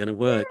wasn't going to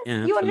work.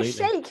 Yeah, you absolutely. want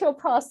to shake your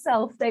past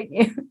self, don't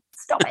you?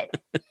 Stop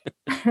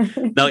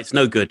it. No, it's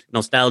no good.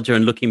 Nostalgia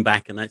and looking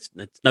back, and that's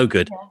no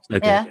good. Yeah. It's no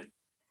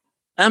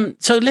good.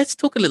 So let's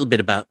talk a little bit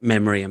about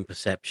memory and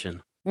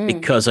perception,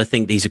 because I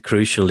think these are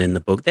crucial in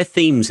the book. They're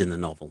themes in the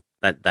novel.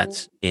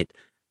 That's it.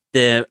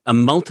 There are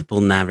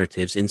multiple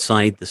narratives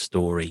inside the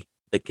story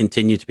that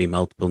continue to be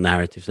multiple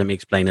narratives. Let me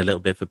explain a little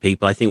bit for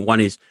people. I think one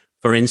is,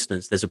 for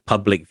instance, there's a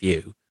public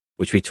view,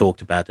 which we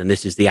talked about, and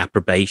this is the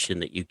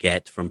approbation that you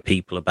get from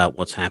people about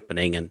what's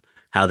happening and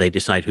how they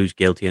decide who's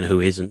guilty and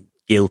who isn't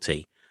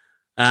guilty.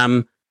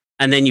 And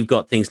then you've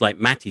got things like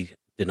Matty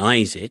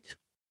denies it,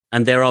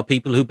 and there are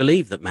people who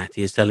believe that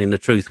Matty is telling the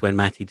truth when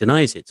Matty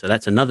denies it. So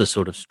that's another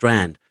sort of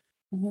strand.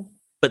 Mm-hmm.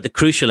 But the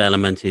crucial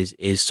element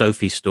is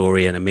Sophie's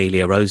story and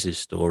Amelia Rose's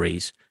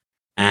stories,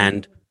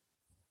 and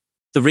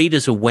the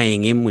readers are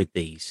weighing in with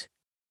these.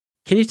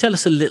 Can you tell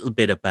us a little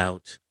bit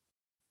about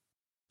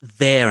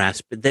their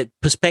aspect, their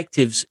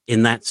perspectives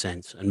in that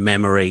sense, and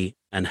memory,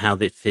 and how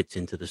that fits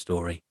into the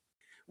story?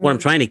 What I'm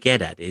trying to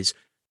get at is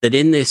that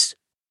in this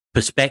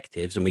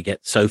perspectives, and we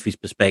get Sophie's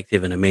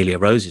perspective and Amelia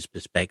Rose's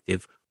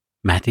perspective,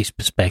 Matty's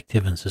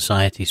perspective and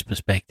society's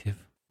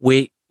perspective,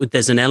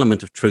 there's an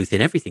element of truth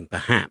in everything,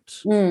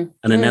 perhaps, and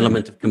an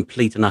element of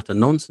complete and utter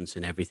nonsense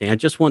in everything. I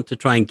just want to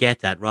try and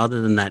get at,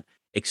 rather than that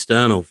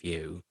external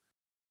view,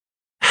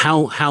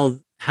 how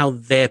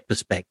their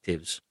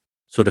perspectives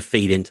sort of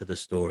feed into the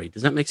story.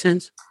 Does that make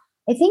sense?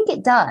 I think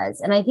it does,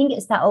 and I think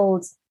it's that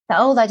old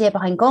idea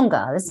behind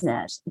Gone, isn't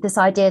it? This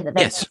idea that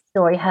there's a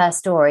story, her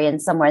story,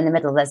 and somewhere in the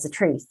middle there's the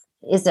truth.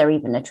 Is there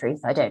even a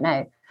truth? I don't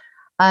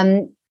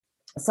know.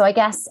 So I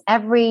guess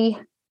every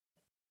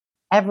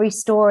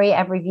story,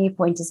 every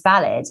viewpoint is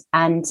valid,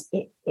 and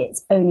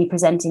it's only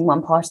presenting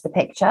one part of the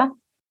picture,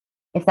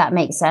 if that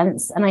makes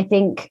sense. And I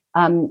think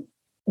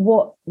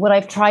what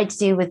I've tried to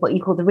do with what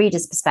you call the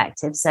reader's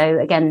perspective. So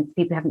again,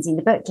 people who haven't seen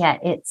the book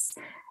yet,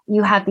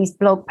 you have these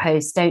blog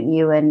posts, don't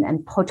you, and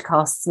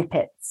podcast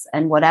snippets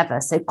and whatever.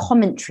 So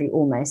commentary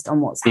almost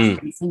on what's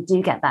happening. So you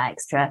do get that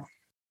extra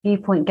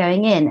viewpoint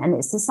going in. And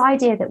it's this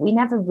idea that we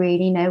never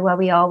really know where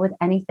we are with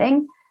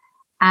anything.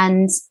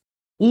 And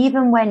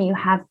even when you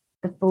have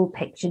the full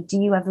picture, do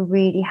you ever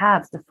really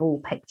have the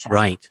full picture?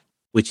 Right.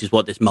 Which is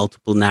what this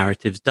multiple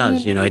narratives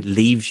does. You know, it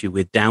leaves you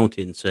with doubt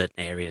in certain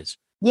areas.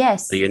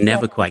 Yes. So you're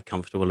never quite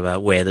comfortable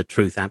about where the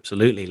truth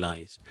absolutely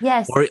lies.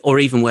 Yes. Or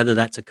even whether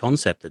that's a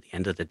concept at the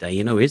end of the day.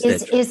 You know, is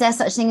there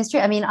such thing as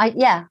truth? I mean,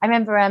 I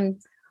remember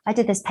I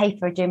did this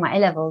paper during my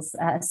A-levels,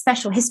 a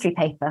special history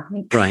paper. I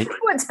mean, right.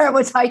 What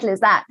terrible title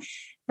is that?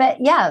 But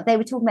yeah, they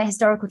were talking about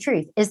historical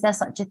truth. Is there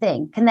such a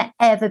thing? Can there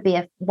ever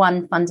be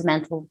one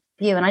fundamental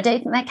view? And I don't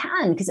think there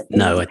can, because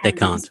no, they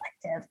can't.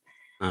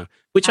 No.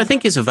 Which I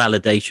think is a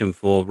validation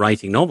for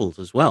writing novels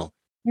as well.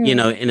 You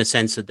know, in a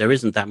sense that there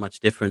isn't that much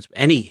difference.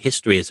 Any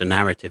history is a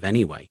narrative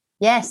anyway.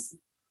 Yes.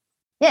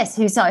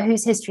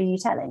 Whose history are you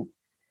telling?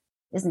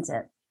 Isn't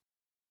it?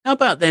 How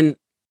about then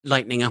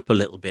lightening up a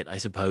little bit, I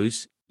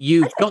suppose?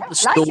 You've got the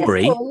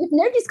story.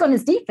 Nobody's gone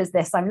as deep as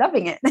this. I'm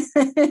loving it.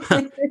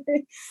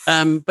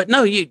 But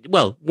no,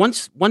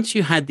 once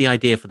you had the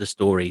idea for the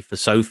story for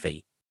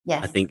Sophie,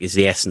 I think is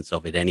the essence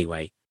of it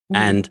anyway.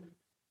 And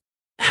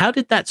how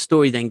did that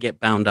story then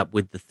get bound up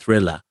with the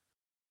thriller?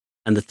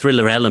 And the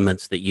thriller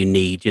elements that you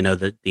need, you know,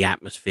 the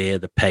atmosphere,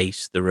 the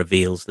pace, the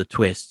reveals, the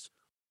twists?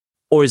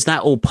 Or is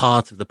that all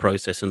part of the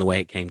process and the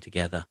way it came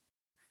together?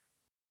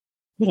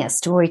 I think it's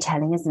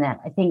storytelling, isn't it?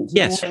 I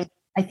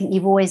think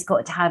you've always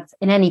got to have,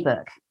 in any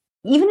book,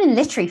 even in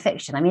literary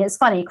fiction. I mean, it's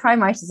funny,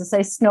 crime writers are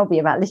so snobby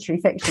about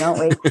literary fiction, aren't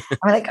we?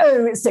 We're like,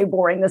 oh, it's so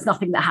boring, there's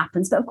nothing that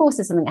happens. But of course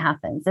there's something that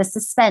happens. There's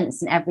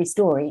suspense in every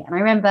story. And I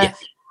remember,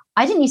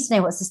 I didn't used to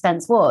know what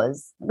suspense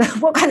was.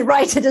 What kind of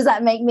writer does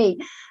that make me?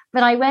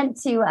 But I went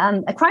to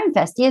a crime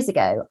fest years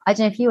ago. I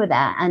don't know if you were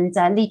there. And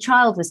Lee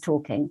Child was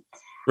talking.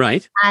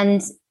 Right.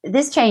 And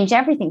this changed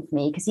everything for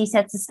me, because he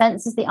said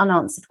suspense is the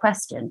unanswered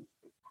question.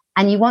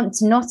 And you want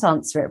to not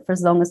answer it for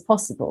as long as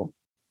possible.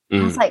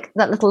 I was like,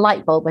 that little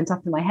light bulb went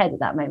up in my head at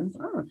that moment.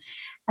 Oh.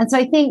 And so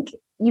I think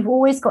you've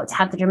always got to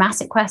have the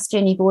dramatic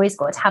question. You've always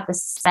got to have the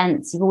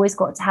suspense. You've always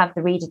got to have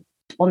the reader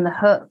on the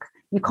hook.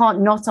 You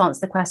can't not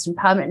answer the question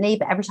permanently.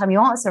 But every time you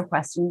answer a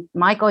question,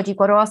 my God, you've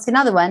got to ask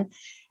another one.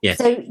 Yes.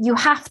 So you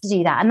have to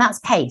do that. And that's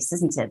pace,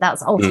 isn't it?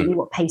 That's ultimately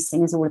what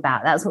pacing is all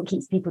about. That's what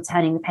keeps people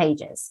turning the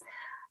pages.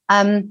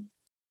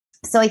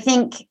 So I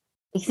think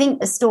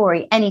the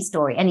story,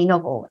 any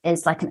novel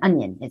is like an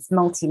onion. It's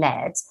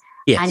multi-layered.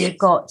 Yes. And you've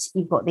got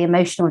the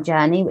emotional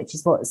journey, which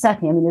is what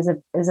certainly, I mean,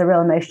 there's a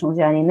real emotional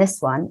journey in this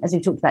one. As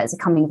we've talked about, it's a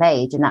coming of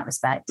age in that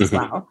respect as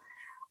well.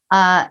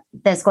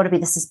 There's got to be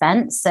the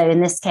suspense. So in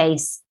this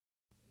case,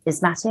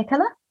 is Matty a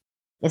killer?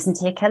 Isn't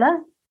he a killer?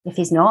 If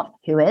he's not,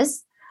 who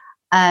is?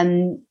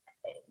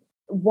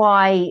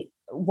 Why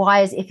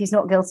is, if he's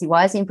not guilty,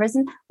 why is he in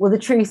prison? Will the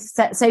truth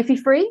set Sophie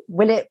free?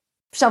 Will it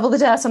shovel the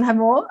dirt on her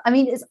more? I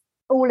mean, it's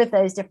all of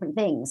those different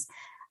things.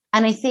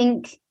 And I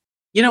think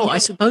I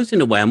suppose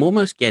in a way I'm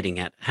almost getting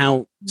at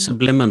how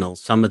subliminal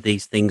some of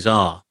these things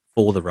are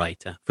for the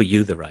writer, for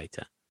you, the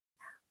writer.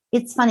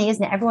 It's funny,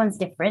 isn't it? Everyone's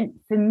different.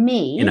 For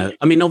me,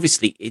 I mean,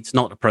 obviously it's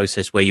not a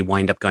process where you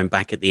wind up going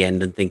back at the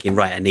end and thinking,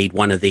 right, I need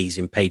one of these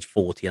in page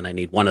 40 and I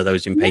need one of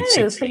those in page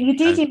 60. But you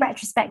do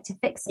retrospective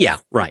fixes. Yeah,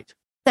 right.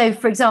 So,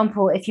 for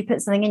example, if you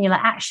put something in, you're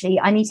like, actually,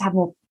 I need to have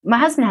more. My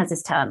husband has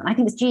this term, and I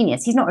think it's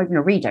genius. He's not even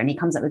a reader, and he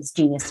comes up with this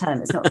genius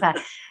term. It's not fair.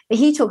 But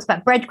he talks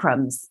about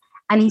breadcrumbs.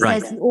 And he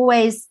says,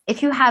 always,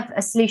 if you have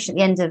a solution at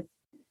the end of,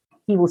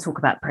 he will talk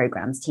about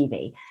programs,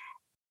 TV.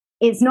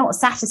 It's not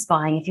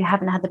satisfying if you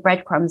haven't had the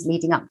breadcrumbs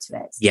leading up to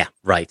it. Yeah,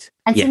 right.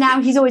 And so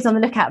now he's always on the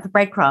lookout for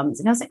breadcrumbs.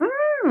 And I was like,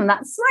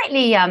 that's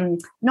slightly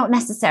not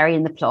necessary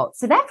in the plot.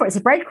 So therefore, it's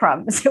a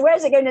breadcrumb. So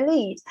where's it going to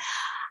lead?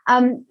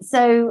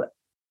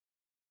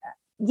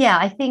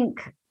 I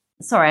think,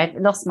 sorry, I've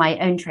lost my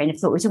own train of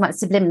thought. We're talking about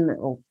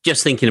subliminal.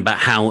 Just thinking about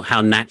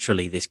how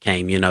naturally this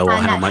came, or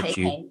how much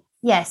you... Came.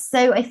 Yes,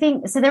 so I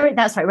think,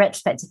 that's right,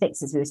 retrospective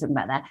fixes we were talking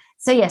about there.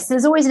 So yes,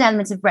 there's always an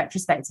element of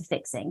retrospective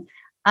fixing.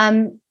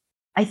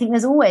 I think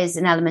there's always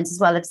an element as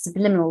well of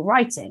subliminal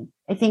writing.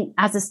 I think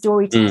as a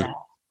storyteller,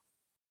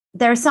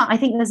 I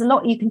think there's a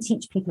lot you can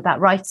teach people about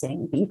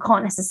writing, but you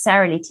can't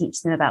necessarily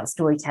teach them about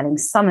storytelling.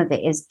 Some of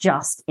it is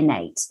just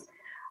innate.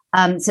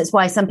 So it's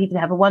why some people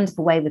have a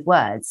wonderful way with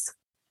words,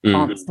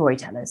 aren't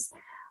storytellers.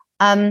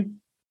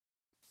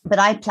 But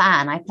I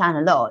plan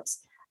a lot.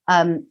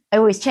 I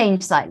always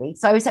change slightly.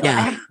 So I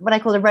have what I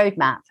call a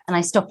roadmap, and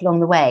I stop along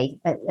the way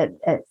at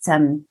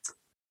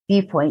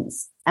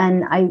viewpoints.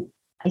 And I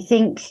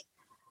think,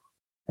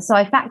 so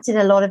I factored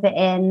a lot of it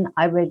in.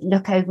 I would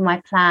look over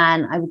my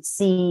plan. I would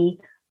see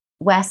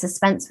where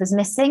suspense was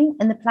missing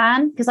in the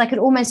plan, because I could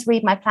almost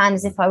read my plan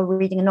as if I were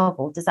reading a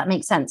novel. Does that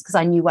make sense? Because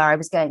I knew where I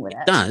was going with it.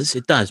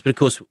 It does. But of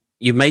course,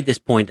 you made this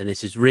point, and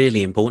this is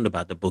really important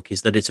about the book,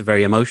 is that it's a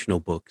very emotional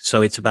book.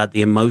 So it's about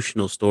the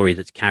emotional story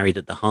that's carried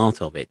at the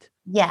heart of it.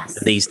 Yes.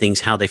 And these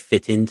things, how they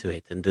fit into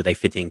it, and do they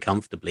fit in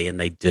comfortably? And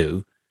they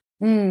do.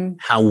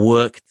 How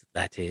worked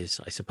that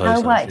is, I suppose.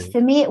 How worked.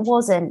 For me, it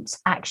wasn't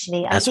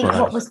actually. I think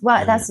what was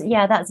work. That's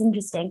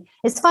interesting.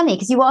 It's funny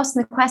because you asked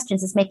them the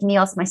questions, it's making me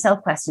ask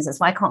myself questions. That's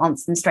why I can't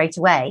answer them straight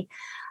away.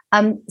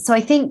 So I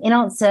think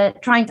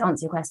trying to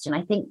answer your question,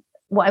 I think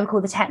what I would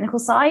call the technical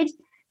side.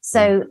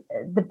 So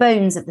the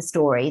bones of the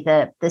story,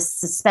 the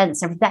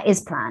suspense, everything, that is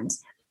planned.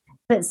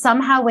 But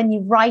somehow when you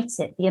write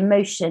it, the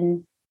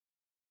emotion,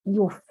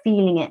 you're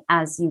feeling it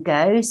as you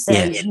go. So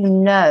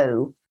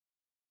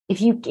if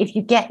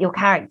you get your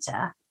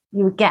character,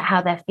 you would get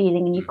how they're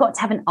feeling, and you've got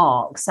to have an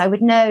arc. So I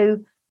would know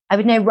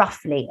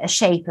roughly a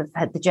shape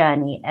of the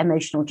journey,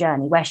 emotional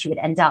journey, where she would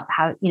end up,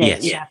 how, you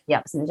have the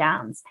ups and the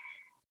downs.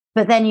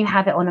 But then you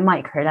have it on a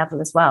micro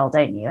level as well,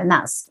 don't you? And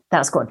that's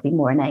got to be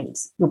more innate.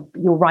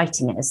 You're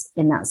writing it as,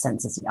 in that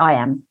sense, as I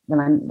am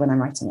when I'm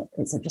writing it.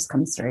 It just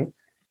comes through.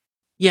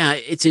 Yeah,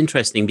 it's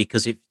interesting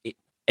because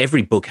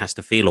every book has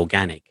to feel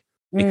organic,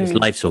 because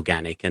life's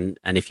organic. And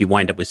if you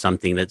wind up with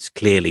something that's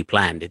clearly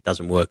planned, it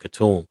doesn't work at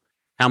all.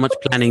 How much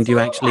planning do you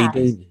actually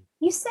do?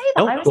 You say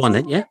that. I was go on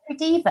then, yeah.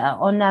 Diva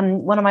on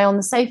one of my On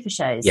the Sofa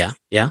shows.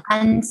 Yeah.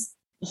 And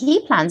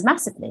he plans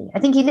massively. I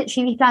think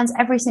he plans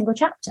every single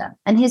chapter,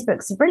 and his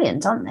books are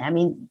brilliant, aren't they? I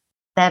mean,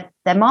 they're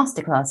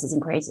masterclasses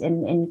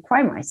in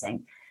crime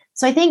writing.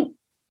 So I think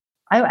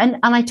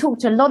I talk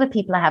to a lot of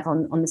people I have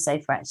on the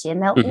sofa actually,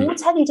 and they'll all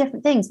tell you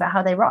different things about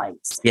how they write.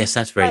 Yes,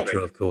 that's very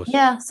true, of course.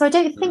 Yeah. So I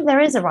don't think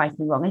there is a right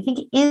and wrong. I think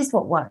it is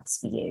what works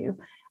for you,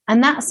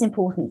 and that's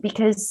important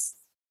because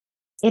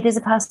it is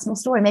a personal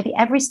story. Maybe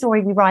every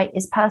story we write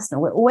is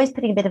personal. We're always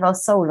putting a bit of our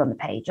soul on the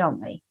page,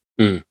 aren't we?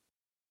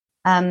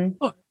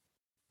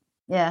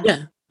 Yeah.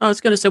 I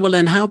was going to say, well,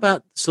 then how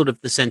about sort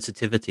of the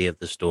sensitivity of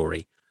the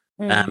story?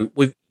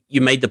 You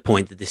made the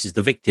point that this is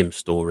the victim's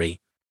story,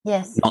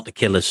 yes, not the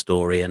killer's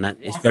story. And that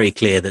it's very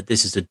clear that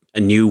this is a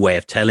new way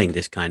of telling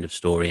this kind of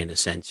story, in a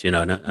sense, and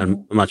a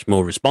much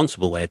more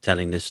responsible way of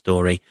telling this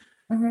story.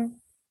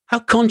 How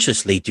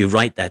consciously do you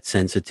write that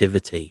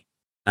sensitivity?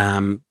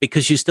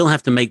 Because you still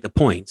have to make the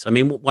points. I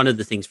mean, one of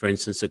the things, for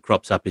instance, that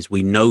crops up is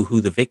we know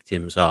who the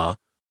victims are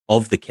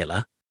of the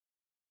killer,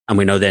 and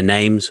we know their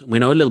names. We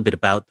know a little bit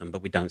about them,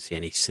 but we don't see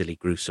any silly,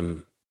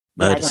 gruesome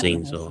murder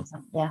scenes. So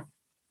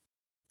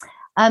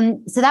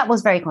that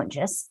was very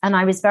conscious, and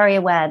I was very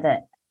aware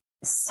that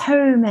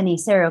so many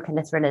serial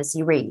killer thrillers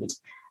you read,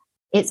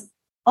 it's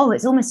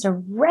almost a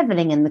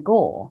reveling in the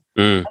gore.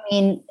 I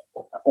mean,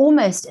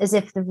 almost as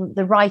if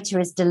the writer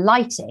is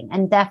delighting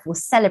and therefore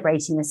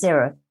celebrating the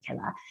serial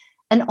killer.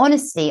 And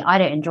honestly, I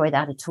don't enjoy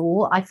that at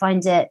all. I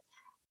find it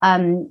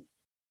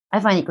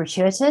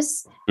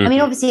gratuitous. I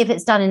mean, obviously, if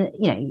it's done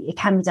it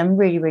can be done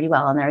really, really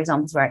well, and there are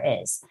examples where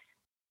it is.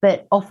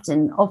 But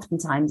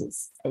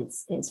oftentimes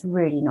it's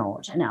really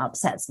not, and it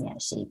upsets me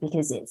actually,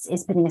 because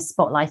it's putting a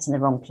spotlight in the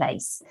wrong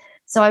place.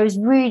 So I was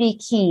really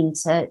keen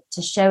to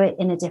show it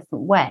in a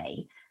different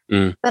way,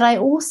 but I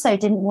also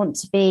didn't want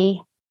to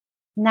be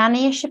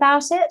nannyish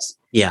about it.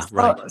 Yeah,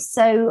 right.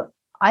 So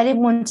I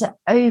didn't want to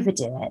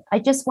overdo it. I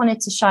just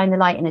wanted to shine the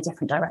light in a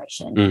different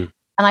direction.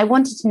 and I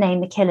wanted to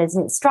name the killers,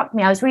 and it struck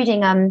me. I was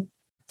reading,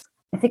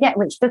 I forget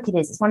which book it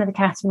is. It's one of the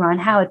Catherine Ryan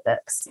Howard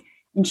books,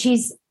 and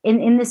she's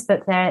in this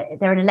book.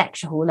 They're in a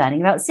lecture hall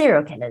learning about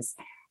serial killers,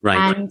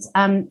 Right.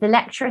 and the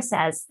lecturer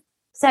says,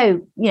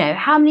 "So,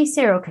 how many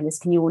serial killers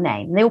can you all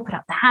name?" And they all put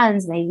up their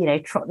hands and they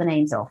trot the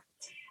names off.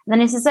 And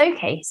then he says,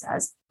 "Okay," he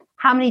says,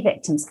 "how many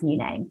victims can you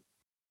name?"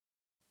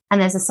 And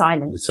there's a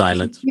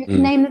silence. You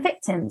can name the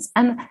victims,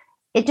 and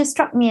it just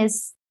struck me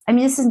as,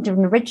 this isn't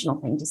an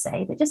original thing to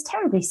say, but just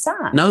terribly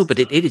sad. No, but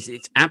it is.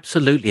 It's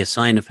absolutely a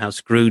sign of how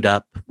screwed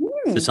up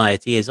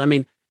society is.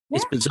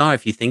 It's bizarre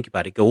if you think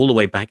about it. Go all the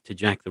way back to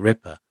Jack the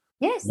Ripper.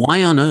 Yes.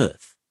 Why on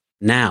earth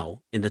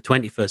now in the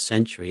 21st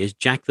century is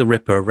Jack the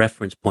Ripper a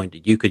reference point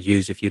that you could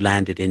use if you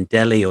landed in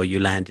Delhi or you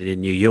landed in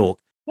New York?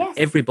 Yes.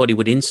 Everybody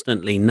would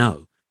instantly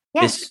know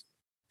this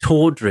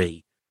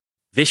tawdry,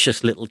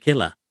 vicious little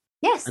killer.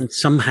 Yes. And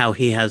somehow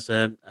he has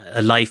a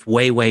life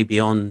way, way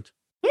beyond.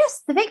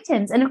 Yes, the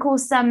victims. And of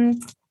course,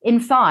 in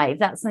 5,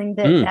 that's something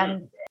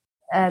that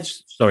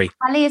sorry.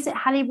 Is it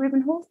Hallie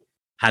Rubenhold?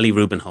 Hallie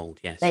Rubenhold,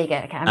 yes. There you go.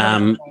 Okay,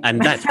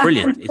 and that's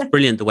brilliant. It's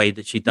brilliant the way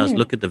that she does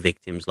look at the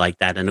victims like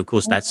that. And of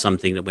course, that's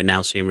something that we're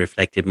now seeing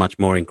reflected much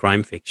more in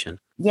crime fiction.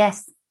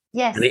 Yes.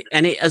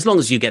 And as long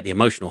as you get the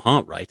emotional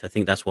heart right, I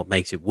think that's what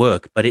makes it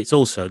work. But it's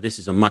also, this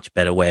is a much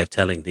better way of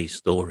telling these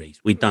stories.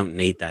 We don't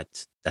need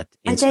that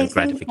instant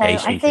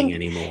gratification thing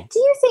anymore. Do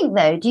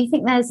you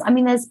think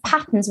there's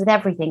patterns with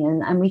everything?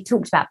 And we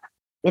talked about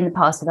in the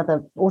past with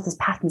other authors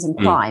patterns in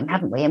crime,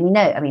 haven't we? And we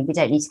know, we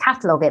don't need to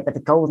catalogue it, but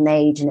the golden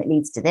age, and it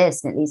leads to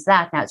this and it leads to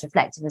that. Now it's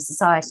reflective of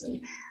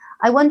society.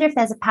 I wonder if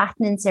there's a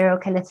pattern in serial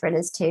killer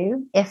thrillers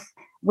too, if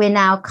we're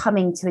now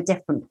coming to a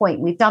different point.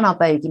 We've done our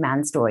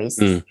bogeyman stories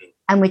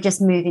and we're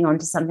just moving on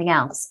to something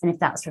else. And if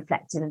that's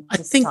reflective of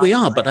society. I think we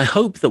are, but I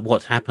hope that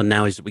what's happened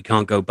now is that we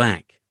can't go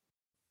back.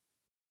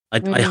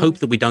 I hope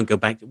that we don't go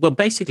back. Well,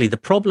 basically, the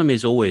problem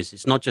is always,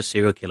 it's not just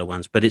serial killer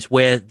ones, but it's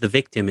where the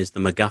victim is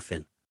the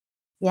MacGuffin.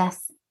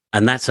 Yes.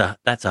 And that's a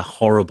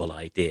horrible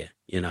idea,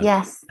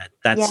 Yes.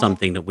 That's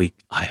something that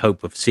I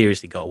hope have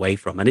seriously got away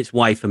from. And it's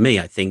why, for me,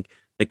 I think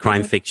that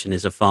crime fiction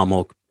is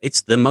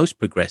it's the most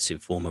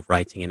progressive form of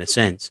writing in a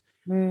sense,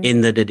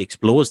 in that it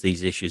explores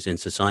these issues in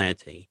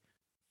society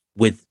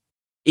with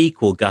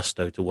equal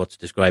gusto to what's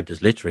described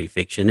as literary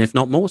fiction, if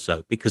not more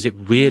so, because it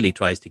really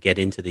tries to get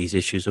into these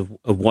issues of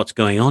what's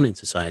going on in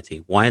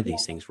society. Why are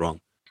these things wrong?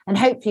 And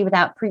hopefully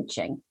without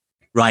preaching.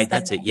 Right,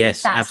 that's it.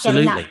 Yes,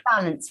 absolutely. Getting that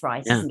balance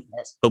right, isn't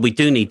it? But we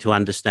do need to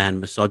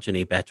understand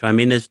misogyny better.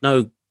 There's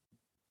no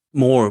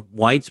more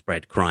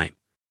widespread crime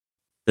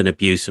than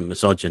abuse and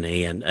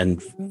misogyny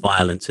and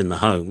violence in the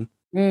home.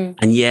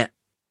 And yet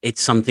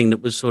it's something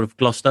that was sort of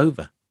glossed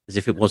over as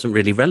if it wasn't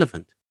really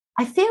relevant.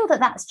 I feel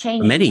that's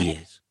changed. For many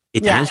years.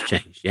 It has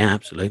changed. Yeah,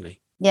 absolutely.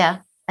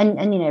 Yeah.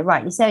 And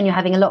rightly so. And you're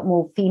having a lot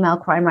more female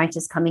crime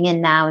writers coming in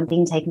now and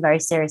being taken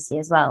very seriously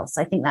as well.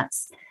 So I think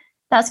that's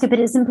good, but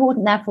it's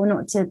important, therefore,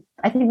 not to.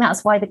 I think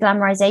that's why the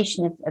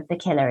glamorization of the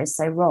killer is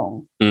so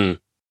wrong.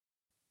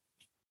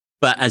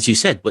 But as you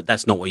said,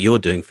 that's not what you're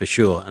doing for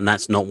sure, and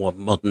that's not what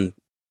modern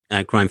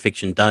crime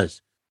fiction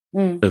does.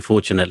 So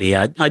fortunately,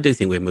 I do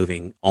think we're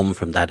moving on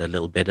from that a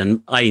little bit,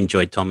 and I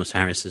enjoyed Thomas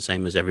Harris the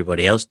same as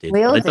everybody else did.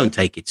 But I don't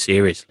take it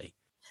seriously.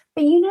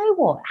 But you know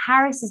what?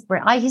 Harris is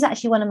brilliant. He's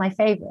actually one of my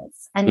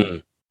favorites, and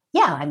of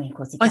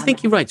course, I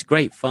think he writes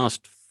great,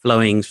 fast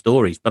flowing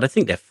stories, but I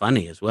think they're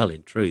funny as well.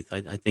 In truth,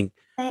 I think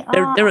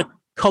they're a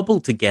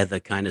cobbled together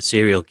kind of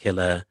serial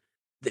killer.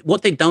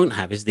 What they don't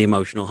have is the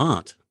emotional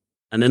heart,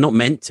 and they're not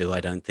meant to.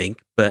 I don't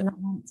think, but they're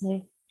not meant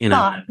to.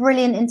 But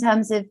brilliant in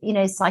terms of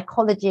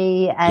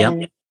psychology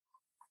and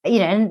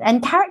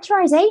and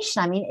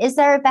characterization. Is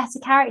there a better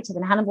character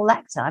than Hannibal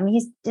Lecter?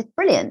 He's just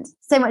brilliant.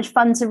 So much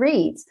fun to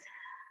read.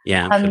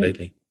 Yeah,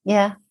 absolutely.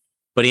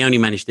 But he only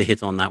managed to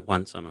hit on that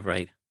once, I'm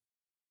afraid.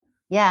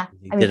 Yeah.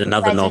 He did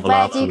another novel Where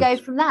afterwards. do you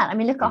go from that?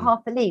 Look at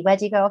Harper Lee. Where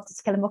do you go after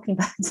To Kill a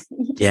Mockingbird?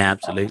 Yeah,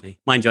 absolutely.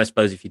 Mind you, I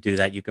suppose if you do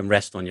that, you can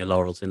rest on your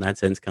laurels in that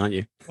sense, can't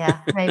you?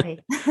 Yeah,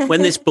 maybe.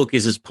 When this book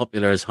is as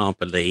popular as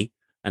Harper Lee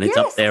and it's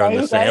up there on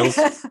the sales,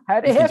 you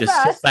can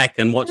just sit back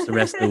and watch the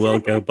rest of the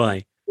world go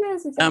by.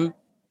 Yes, exactly.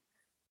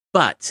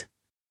 But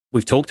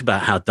we've talked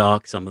about how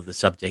dark some of the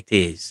subject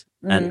is,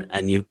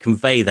 and you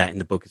convey that in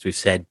the book, as we've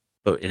said,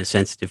 but in a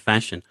sensitive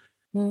fashion.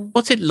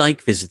 What's it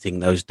like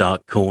visiting those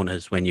dark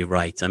corners when you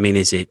write?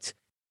 Is it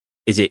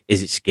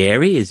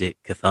scary? Is it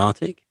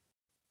cathartic?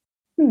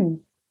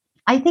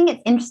 I think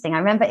it's interesting. I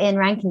remember Ian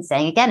Rankin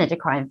saying, again at a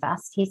crime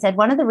fest, he said,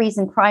 one of the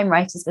reasons crime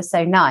writers were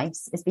so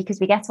nice is because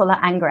we get all that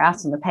anger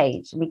out on the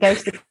page and we go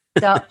to the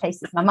dark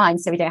places in our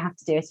mind so we don't have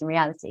to do it in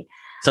reality.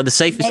 So the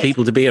safest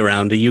people to be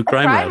around are you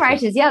crime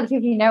writers? Yeah, the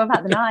people who know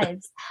about the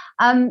knives.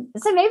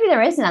 So maybe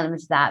there is an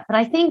element of that. But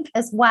I think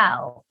as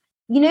well,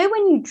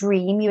 when you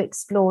dream, you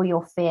explore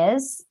your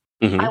fears.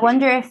 I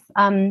wonder if,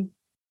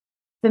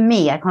 for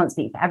me, I can't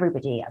speak for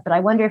everybody, but I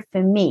wonder if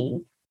for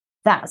me,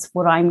 that's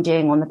what I'm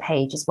doing on the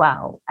page as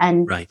well.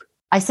 And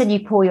I said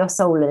you pour your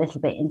soul a little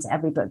bit into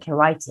every book you're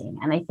writing.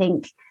 And I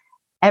think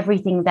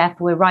everything,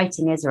 therefore, we're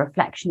writing is a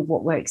reflection of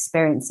what we're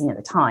experiencing at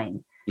the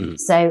time.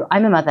 So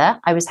I'm a mother.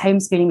 I was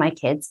homeschooling my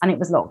kids, and it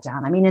was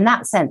lockdown. I mean, in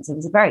that sense, it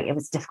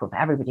was difficult for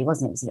everybody,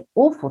 wasn't it? It was an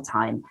awful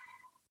time.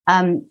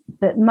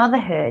 But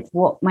motherhood,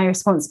 what my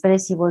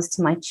responsibility was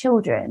to my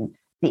children,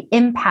 the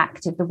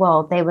impact of the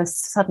world they were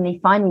suddenly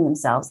finding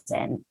themselves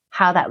in,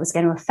 how that was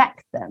going to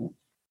affect them,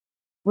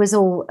 was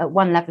all at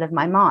one level of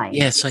my mind.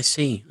 Yes, I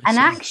see.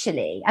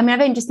 Actually, I mean, I'm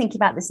only just thinking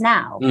about this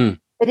now,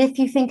 but if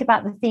you think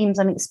about the themes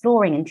I'm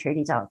exploring in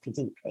Truly Darkly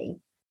Deeply,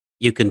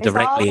 you can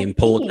directly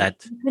import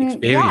that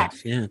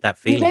experience, that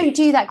feeling. You don't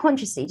do that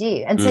consciously, do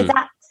you? And so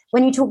that,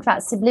 when you talk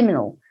about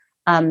subliminal,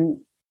 the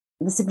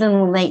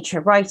subliminal nature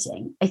of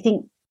writing, I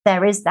think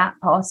there is that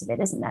part of it,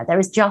 isn't there? There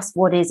is just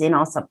what is in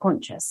our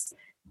subconscious.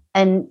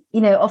 And,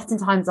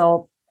 oftentimes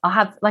I'll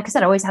have, like I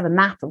said, I always have a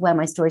map of where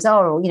my stories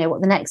are, or,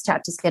 what the next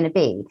chapter is going to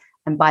be.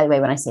 And by the way,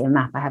 when I say a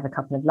map, I have a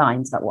couple of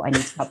lines about what I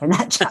need to cover in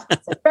that chapter.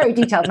 So very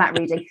detailed map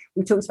reading.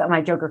 We talked about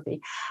my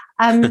geography.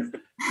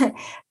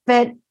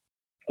 But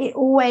it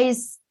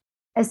always,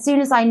 as soon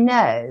as I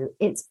know,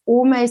 it's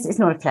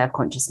not a flow of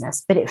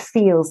consciousness, but it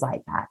feels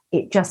like that.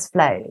 It just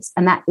flows.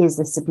 And that is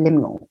the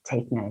subliminal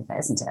taking over,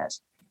 isn't it?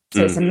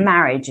 So it's a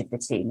marriage of the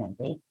two,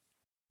 maybe.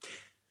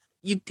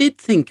 You did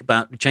think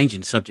about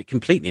changing the subject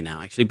completely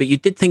now, actually, but you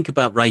did think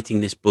about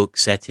writing this book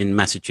set in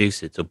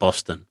Massachusetts or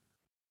Boston.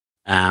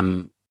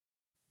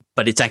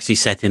 But it's actually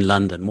set in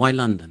London. Why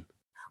London?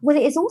 Well,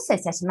 it is also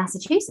set in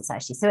Massachusetts,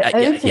 actually. So it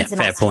opens in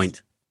fair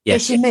point.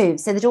 Yes, so she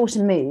moves. So the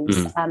daughter moves.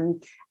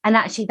 And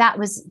actually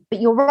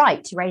but you're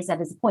right to raise that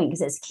as a point,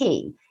 because it's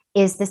key,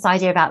 is this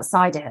idea of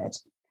outsiderhood.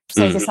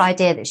 So this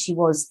idea that she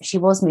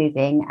was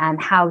moving,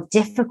 and how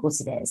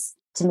difficult it is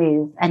to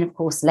move. And of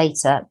course,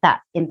 later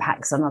that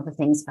impacts on other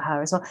things for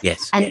her as well.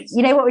 Yes. And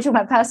what we're talking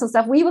about, personal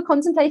stuff. We were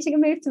contemplating a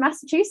move to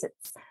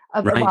Massachusetts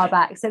a while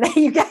back. So there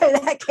you go.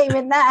 That came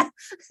in there.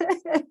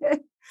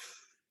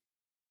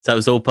 So it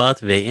was all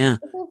part of it, yeah.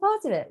 It's all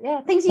part of it,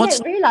 yeah. Things you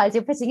don't realise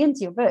you're putting into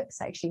your books,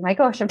 actually. My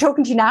gosh, I'm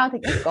talking to you now, I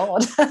think, oh,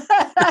 God.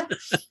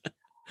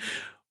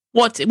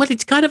 Well,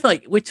 it's kind of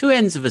like we're two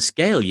ends of a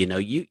scale,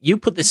 You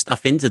put this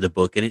stuff into the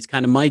book, and it's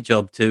kind of my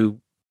job to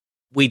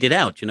weed it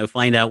out,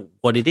 find out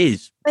what it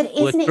is, but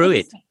work through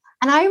it.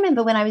 And I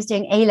remember when I was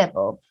doing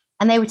A-level,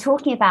 and they were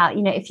talking about,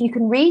 if you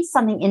can read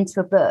something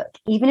into a book,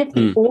 even if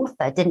the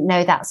author didn't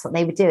know that's what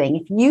they were doing,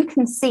 if you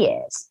can see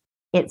it,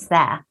 it's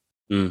there.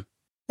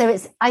 So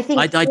I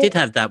think I did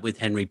have that with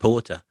Henry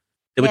Porter.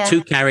 There were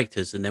two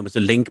characters, and there was a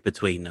link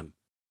between them.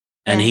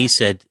 And he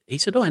said,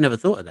 "Oh, I never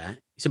thought of that."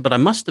 He said, "But I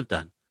must have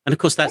done." And of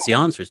course, that's the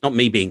answer. It's not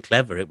me being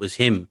clever. It was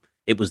him.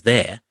 It was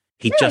there.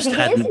 He just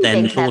hadn't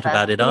then thought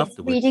about it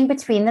afterwards. Reading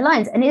between the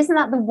lines. And isn't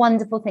that the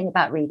wonderful thing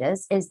about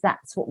readers, is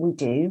that's what we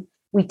do.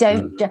 We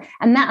don't,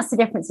 and that's the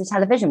difference with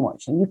television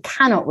watching. You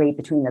cannot read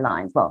between the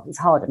lines. Well, it's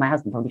harder. My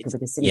husband probably because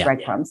of his silly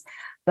breadcrumbs.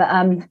 But,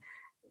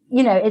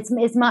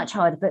 it's much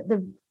harder. But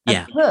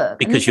book,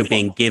 because you're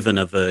being given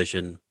a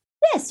version.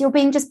 Yes, you're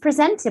being just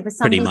presented with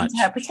somebody's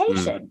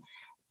interpretation.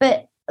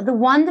 But the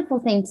wonderful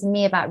thing to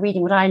me about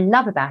reading, what I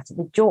love about it,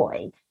 the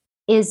joy,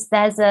 is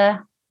there's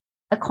a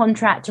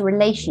contract, a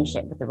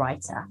relationship with the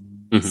writer.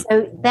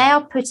 So they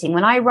are putting,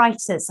 when I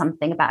write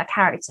something about a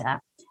character,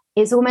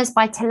 it's almost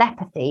by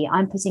telepathy,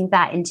 I'm putting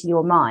that into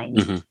your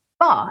mind,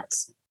 but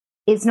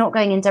it's not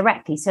going in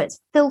directly. So it's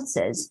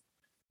filtered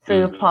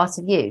through a part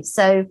of you.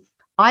 So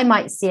I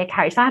might see a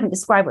character, if I haven't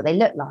described what they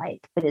look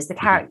like, but it's the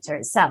character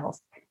itself,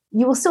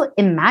 you will still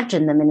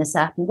imagine them in a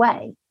certain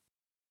way.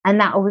 And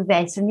that will be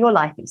based on your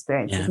life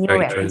experiences and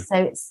your area. So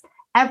it's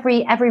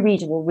every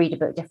reader will read a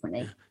book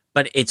differently.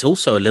 But it's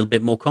also a little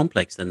bit more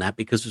complex than that,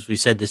 because as we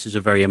said, this is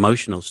a very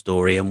emotional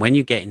story. And when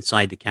you get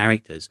inside the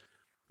characters,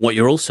 what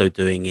you're also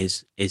doing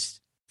is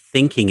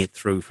thinking it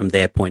through from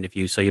their point of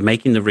view. So you're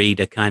making the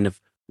reader kind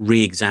of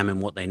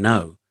re-examine what they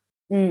know.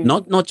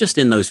 Not just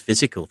in those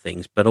physical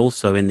things, but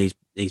also in these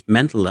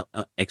mental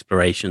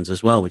explorations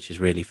as well, which is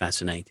really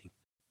fascinating.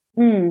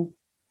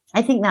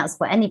 I think that's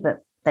what any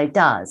book, though,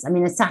 does. I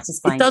mean, it's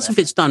satisfying. It does if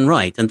it's done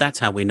right, and that's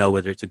how we know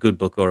whether it's a good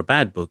book or a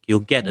bad book. You'll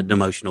get an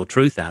emotional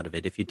truth out of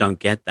it. If you don't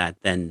get that,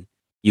 then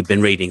you've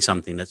been reading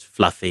something that's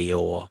fluffy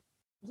or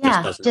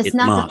just nothing.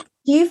 Mark.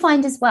 Do you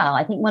find as well,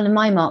 I think one of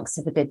my marks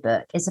of a good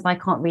book is if I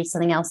can't read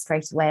something else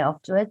straight away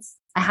afterwards.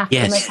 I have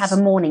to almost have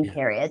a mourning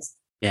period.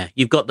 Yeah,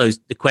 you've got the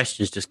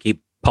questions just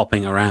keep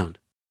popping around.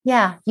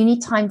 Yeah, you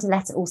need time to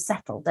let it all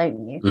settle,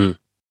 don't you?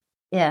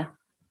 Yeah.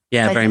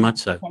 Yeah, so very much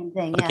so.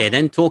 Okay,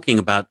 then talking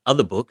about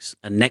other books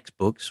and next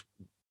books,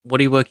 what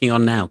are you working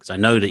on now? Because I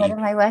know that What am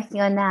I working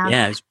on now?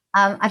 Yeah.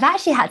 I've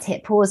actually had to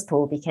hit pause,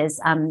 Paul,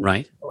 because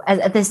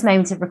at this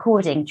moment of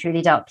recording,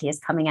 Truly Darkly is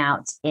coming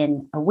out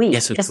in a week,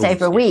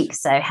 over a week.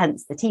 So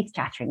hence the teeth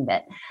chattering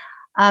bit.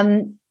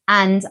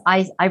 And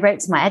I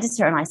wrote to my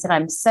editor and I said,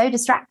 I'm so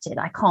distracted,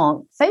 I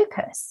can't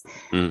focus.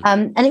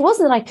 And it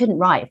wasn't that I couldn't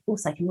write. Of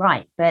course I can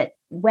write. But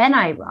when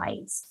I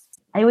write,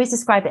 I always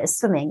describe it as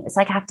swimming. It's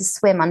like I have to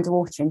swim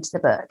underwater into the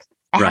book.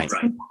 I have to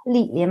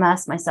completely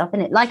immerse myself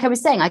in it. Like I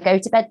was saying, I go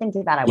to bed thinking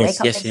about it. I wake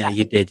up,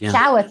 you did,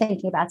 shower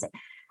thinking about it.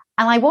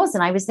 And I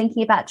was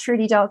thinking about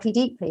Truly Darkly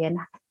Deeply and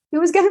who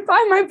was going to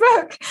buy my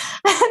book?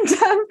 And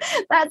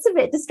that's a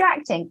bit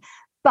distracting.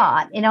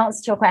 But in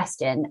answer to your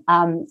question,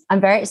 I'm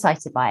very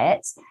excited by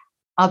it.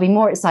 I'll be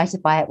more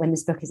excited by it when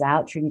this book is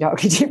out, Truly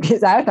Darkly Deeply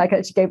is out. I can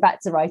actually go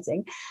back to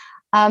writing.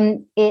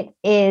 It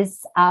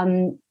is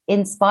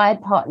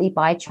inspired partly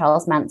by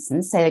Charles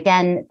Manson. So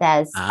again,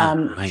 there's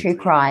true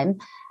crime.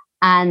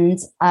 And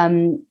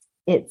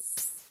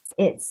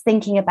it's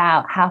thinking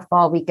about how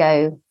far we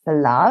go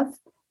for love,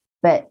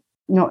 but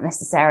not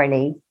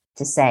necessarily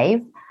to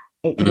save.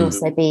 It could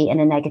also be in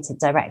a negative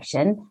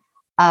direction.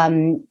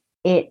 I'm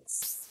trying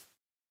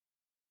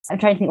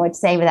to think what to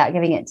say without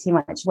giving it too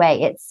much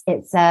away.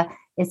 It's a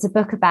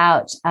book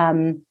about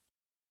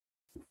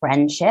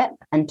friendship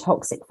and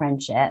toxic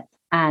friendship,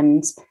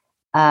 and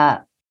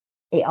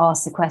it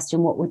asks the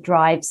question: what would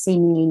drive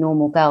seemingly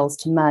normal girls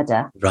to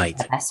murder their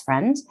best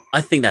friend? I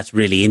think that's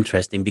really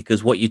interesting,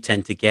 because what you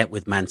tend to get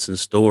with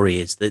Manson's story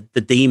is the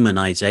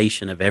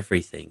demonization of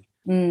everything.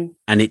 And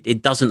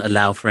it doesn't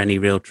allow for any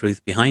real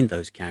truth behind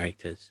those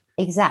characters.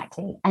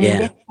 Exactly. And in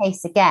this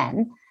case,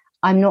 again,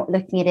 I'm not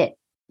looking at it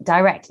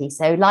directly.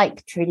 So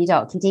like Truly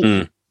Darkly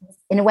Deeply,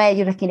 in a way,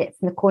 you're looking at it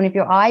from the corner of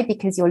your eye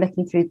because you're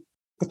looking through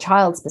the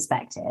child's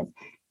perspective.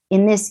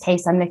 In this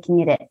case, I'm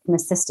looking at it from a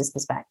sister's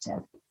perspective.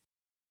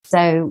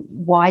 So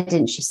why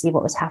didn't she see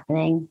what was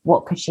happening?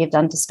 What could she have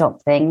done to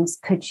stop things?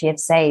 Could she have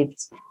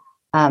saved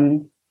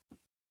the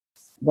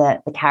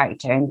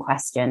character in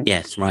question?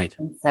 Yes, right.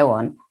 And so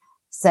on.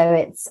 So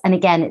it's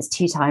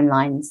two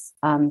timelines,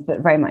 but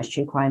very much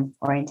true crime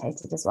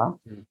orientated as well.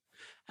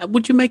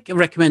 Would you make a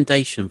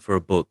recommendation for a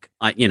book?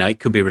 It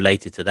could be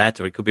related to that,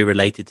 or it could be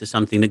related to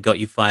something that got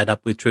you fired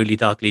up with Truly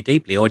Darkly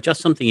Deeply, or just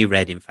something you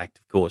read, in fact,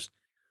 of course.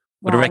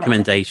 But a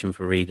recommendation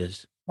for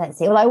readers. Let's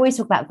see. Well, I always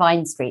talk about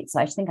Vine Street,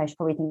 so I think I should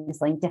probably think of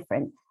something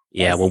different.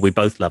 Yeah, well, we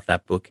both love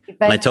that book.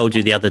 And I told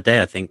you the other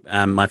day, I think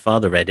my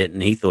father read it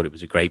and he thought it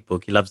was a great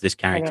book. He loves this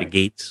character,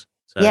 Geets.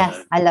 So.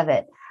 Yes, I love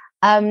it.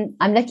 I'm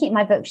looking at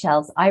my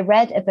bookshelves. I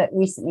read a book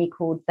recently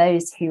called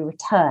Those Who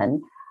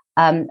Return,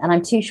 and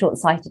I'm too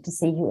short-sighted to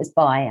see who it was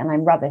by, and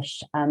I'm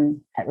rubbish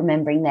at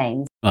remembering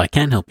names. Well, I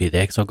can help you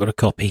there because I've got a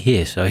copy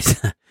here. So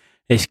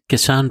it's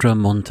Cassandra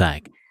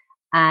Montag.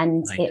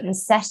 And it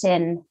was set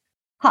in,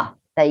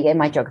 there you go,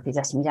 my geography's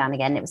letting me down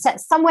again. It was set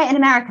somewhere in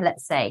America,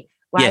 let's say,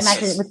 where I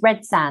imagine it with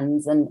red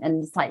sands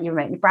and slightly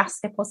remote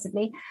Nebraska,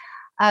 possibly.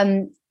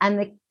 And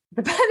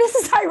this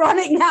is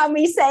ironic now,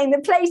 me saying the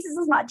place is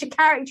as much a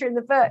character in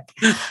the book.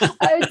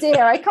 Oh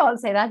dear, I can't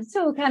say that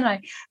at all, can I?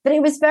 But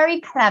it was very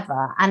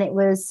clever, and it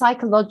was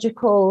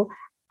psychological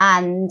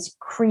and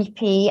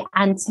creepy.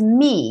 And to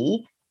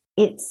me,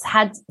 it's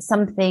had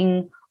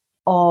something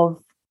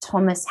of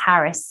Thomas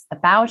Harris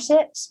about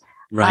it.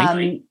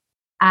 Right.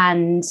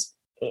 And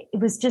it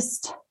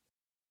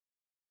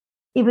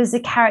was a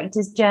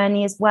character's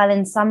journey as well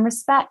in some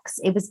respects.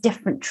 It was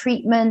different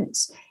treatment.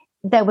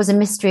 There was a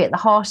mystery at the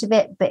heart of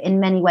it, but in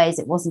many ways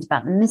it wasn't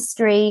about the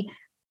mystery.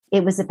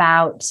 It was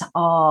about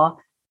our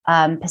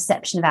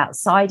perception of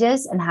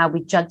outsiders and how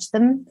we judge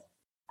them,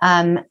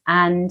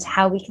 and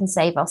how we can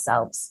save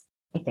ourselves,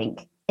 I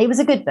think. It was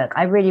a good book.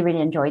 I really,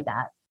 really enjoyed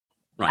that.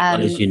 Right.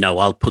 Well, as you know,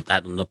 I'll put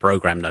that on the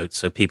program notes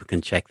so people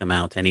can check them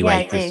out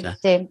anyway. Yeah,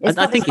 do.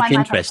 I think it's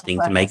interesting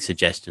to make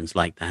suggestions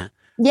like that.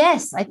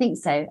 Yes, I think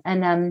so.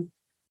 And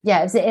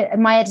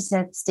my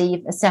editor,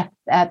 Steph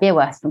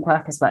Beerworth from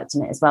Quirkers, worked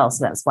on it as well.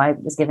 So that's why I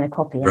was given a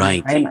copy, and I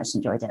very much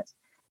enjoyed it.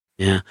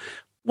 Yeah.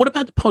 What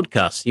about the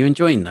podcasts? Are you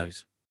enjoying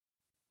those?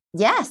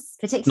 Yes,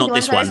 particularly not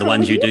this one, the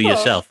ones you do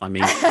yourself. I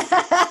mean,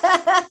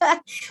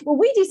 well,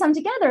 we do some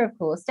together, of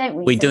course, don't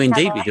we? We do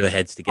indeed. We do a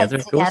Heads Together,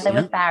 of course.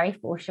 Together with Barry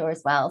Forshaw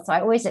as well. So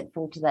I always look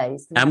forward to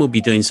those. And we'll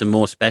be doing some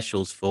more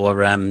specials for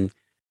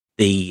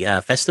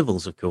the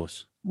festivals, of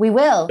course. We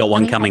will. Got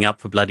one coming up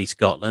for Bloody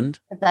Scotland.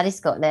 Bloody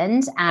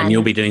Scotland. And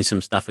you'll be doing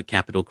some stuff at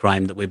Capital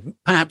Crime that we're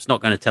perhaps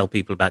not going to tell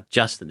people about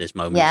just at this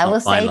moment. Yeah, we'll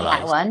save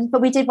that one.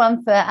 But we did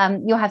one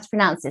for, you'll have to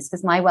pronounce this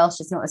because my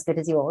Welsh is not as good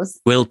as yours.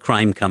 Will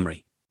Crime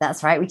Cymru.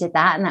 That's right. We did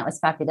that and that was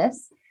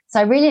fabulous. So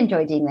I really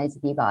enjoyed doing those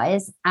with you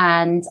guys.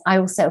 And I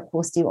also, of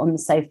course, do On the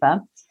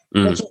Sofa,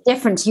 which is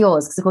different to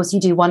yours because, of course, you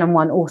do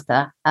one-on-one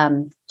author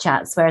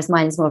chats, whereas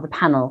mine is more of a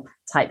panel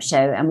type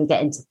show and we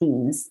get into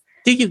themes.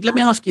 Let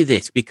me ask you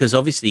this, because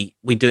obviously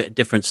we do it a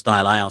different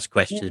style. I ask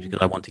questions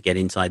because I want to get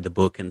inside the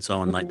book and so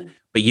on.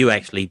 But you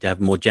actually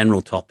have more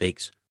general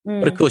topics.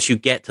 But of course, you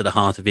get to the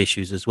heart of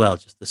issues as well,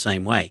 just the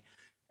same way.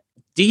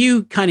 Do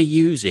you kind of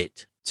use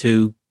it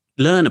to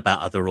learn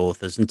about other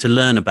authors and to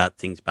learn about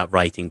things about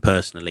writing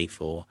personally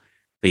for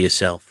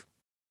yourself?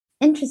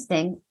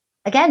 Interesting.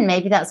 Again,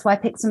 maybe that's why I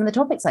picked some of the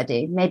topics I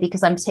do, maybe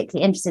because I'm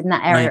particularly interested in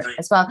that area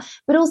as well.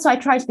 But also I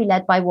try to be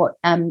led by what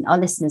our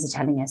listeners are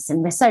telling us.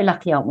 And we're so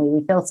lucky, aren't we?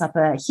 We've built up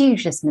a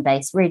huge listener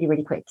base really,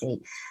 really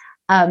quickly.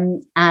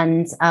 And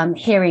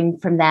hearing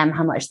from them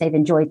how much they've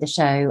enjoyed the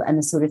show and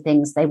the sort of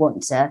things they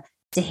want to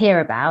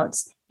hear about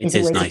is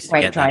always nice a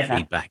great to get driver. That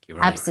feedback. You're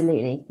right.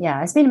 Absolutely.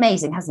 Yeah, it's been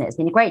amazing, hasn't it? It's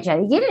been a great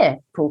year,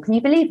 Paul. Can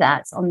you believe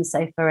that? On the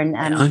Sofa and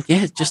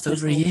just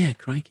over a year,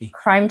 crikey.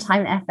 Crime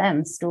Time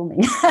FM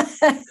storming.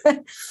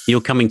 You're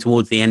coming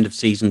towards the end of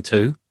season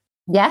 2.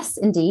 Yes,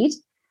 indeed.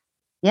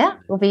 Yeah,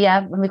 we'll be.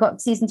 When we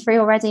got season 3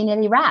 already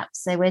nearly wrapped,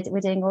 so we're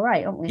doing all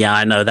right, aren't we? Yeah,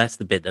 I know. That's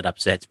the bit that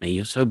upsets me.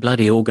 You're so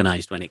bloody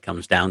organised when it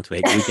comes down to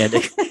it. You get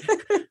it.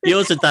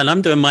 Yours are done.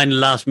 I'm doing mine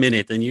last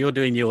minute, and you're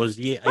doing yours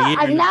a year.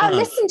 I've now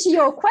listened to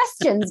your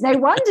questions. No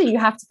wonder you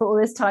have to put all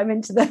this time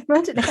into them.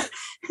 I don't know.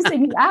 It's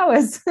in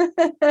hours.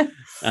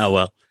 Oh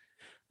well.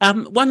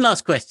 One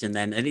last question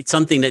then, and it's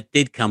something that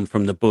did come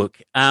from the book.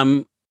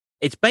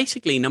 It's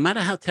basically, no matter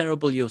how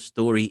terrible your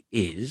story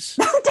is.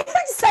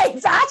 Don't say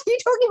that. You're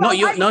talking about.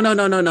 No.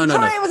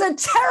 It was a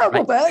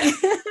terrible book.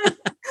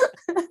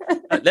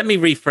 Let me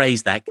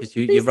rephrase that, because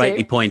you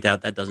rightly point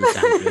out that doesn't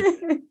sound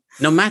good.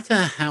 No matter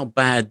how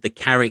bad the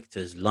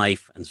character's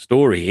life and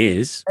story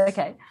is,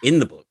 okay, in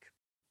the book,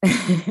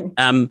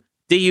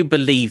 do you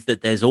believe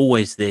that there's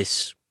always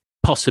this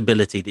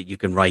possibility that you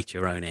can write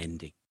your own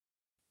ending?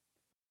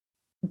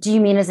 Do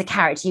you mean as a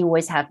character you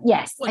always have?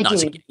 Yes, well, I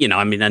do.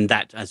 And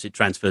that as it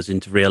transfers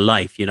into real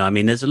life,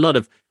 there's a lot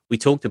of, we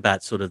talked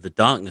about sort of the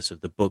darkness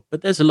of the book,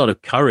 but there's a lot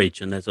of courage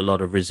and there's a lot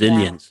of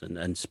resilience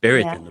and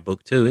spirit in the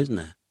book too, isn't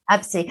there?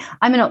 Absolutely.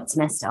 I'm an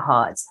optimist at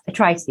heart. I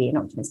try to be an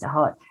optimist at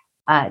heart.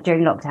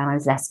 During lockdown, I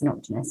was less of an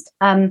optimist.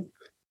 Well,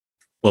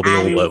 we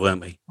all were,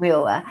 weren't we? We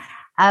all were.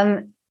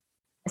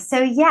 So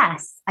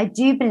yes, I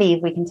do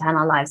believe we can turn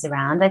our lives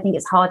around. I think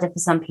it's harder for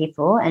some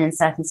people and in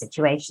certain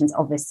situations,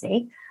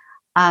 obviously.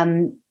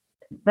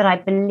 But I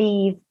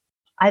believe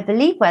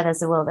where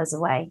there's a will, there's a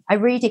way. I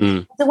read it.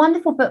 It's a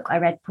wonderful book I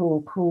read,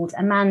 Paul, called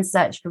A Man's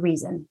Search for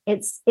Reason.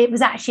 It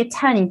was actually a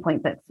turning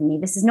point book for me.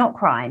 This is not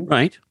crime.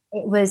 Right.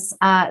 It was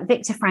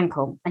Viktor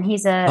Frankl, and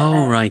he's a.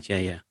 Oh, right.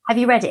 Yeah. Have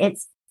you read it?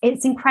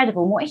 It's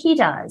incredible. And what he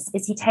does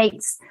is he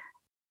takes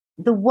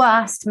the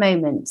worst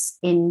moments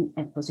in,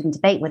 of course, we can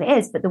debate what it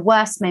is, but the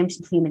worst moment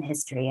in human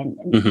history.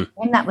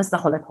 And that was the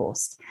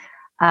Holocaust.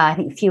 I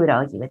think few would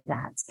argue with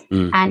that.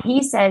 And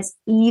he says,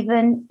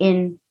 even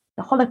in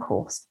the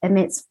Holocaust,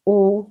 amidst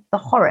all the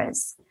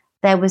horrors,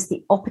 there was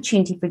the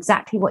opportunity for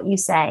exactly what you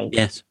say.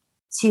 Yes.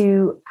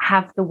 To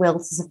have the will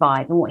to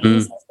survive. And what he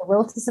says, the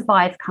will to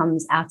survive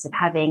comes out of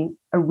having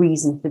a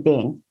reason for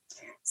being.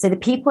 So the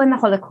people in the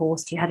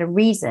Holocaust who had a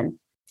reason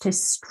to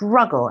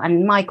struggle,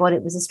 and my God,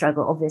 it was a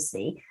struggle,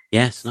 obviously.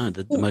 Yes, no,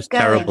 the most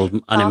terrible,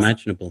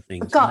 unimaginable thing.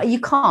 God, you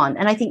can't.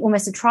 And I think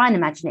almost to try and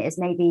imagine it is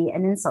maybe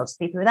an insult to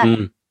people with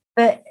that.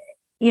 But,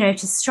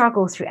 to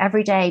struggle through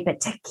every day, but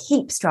to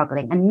keep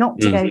struggling and not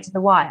to go to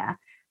the wire.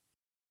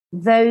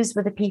 Those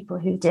were the people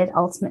who did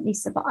ultimately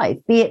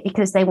survive, be it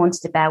because they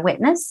wanted to bear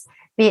witness,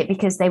 be it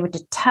because they were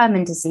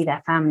determined to see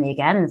their family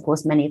again. And of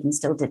course, many of them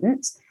still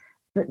didn't.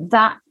 But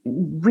that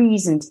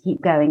reason to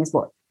keep going is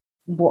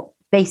what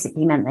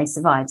basically meant they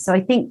survived. So I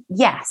think,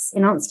 yes,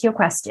 in answer to your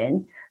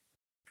question,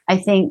 I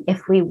think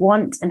if we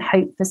want and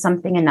hope for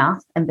something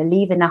enough and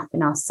believe enough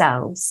in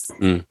ourselves,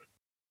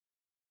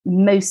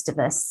 most of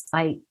us,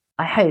 I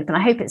hope, and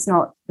I hope it's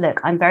not,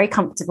 look, I'm very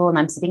comfortable and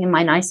I'm sitting in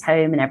my nice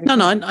home and everything.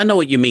 No, I know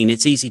what you mean.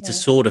 It's easy to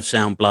sort of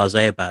sound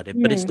blasé about it,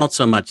 but it's not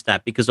so much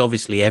that, because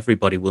obviously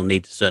everybody will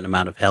need a certain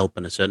amount of help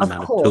and a certain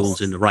amount of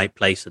tools in the right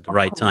place at the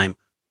right time,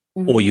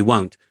 or you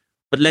won't.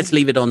 But let's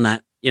leave it on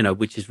that,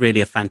 which is really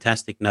a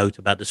fantastic note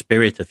about the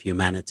spirit of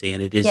humanity.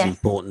 And it is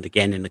important,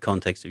 again, in the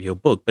context of your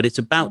book, but it's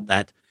about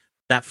that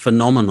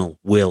phenomenal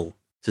will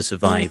to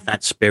survive,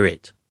 that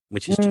spirit,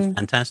 which is just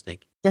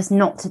fantastic. Just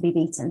not to be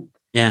beaten.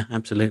 Yeah,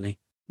 absolutely.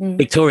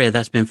 Victoria,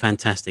 that's been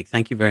fantastic.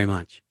 Thank you very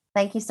much.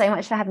 Thank you so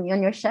much for having me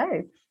on your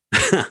show.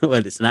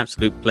 Well, it's an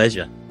absolute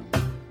pleasure.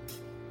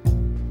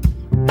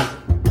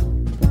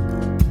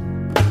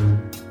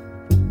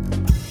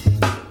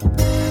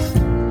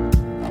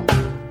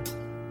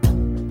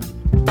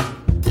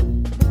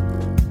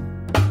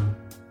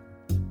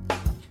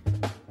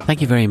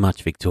 Thank you very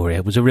much, Victoria.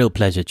 It was a real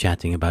pleasure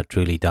chatting about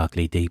Truly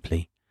Darkly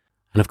Deeply.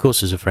 And of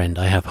course, as a friend,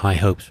 I have high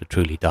hopes for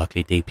Truly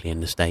Darkly Deeply in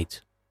the States.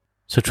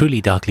 So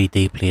Truly Darkly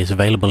Deeply is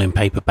available in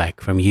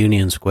paperback from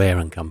Union Square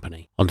and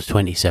Company on the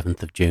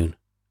 27th of June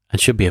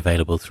and should be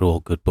available through all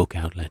good book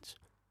outlets.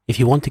 If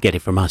you want to get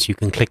it from us, you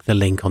can click the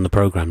link on the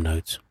program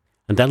notes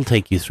and that'll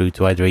take you through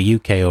to either a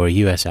UK or a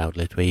US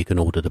outlet where you can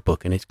order the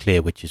book and it's clear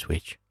which is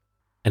which.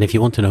 And if you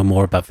want to know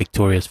more about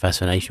Victoria's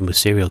fascination with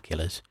serial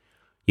killers,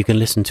 you can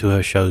listen to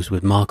her shows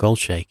with Mark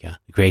Olshaker,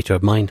 the creator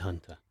of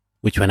Mindhunter,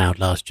 which went out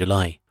last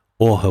July,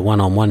 or her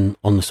one-on-one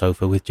on the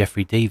sofa with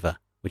Jeffrey Deaver,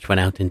 which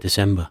went out in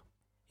December.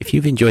 If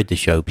you've enjoyed the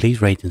show,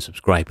 please rate and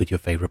subscribe with your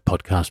favourite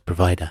podcast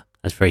provider.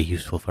 That's very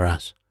useful for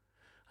us.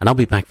 And I'll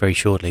be back very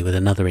shortly with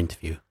another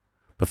interview.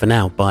 But for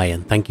now, bye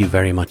and thank you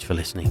very much for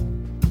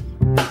listening.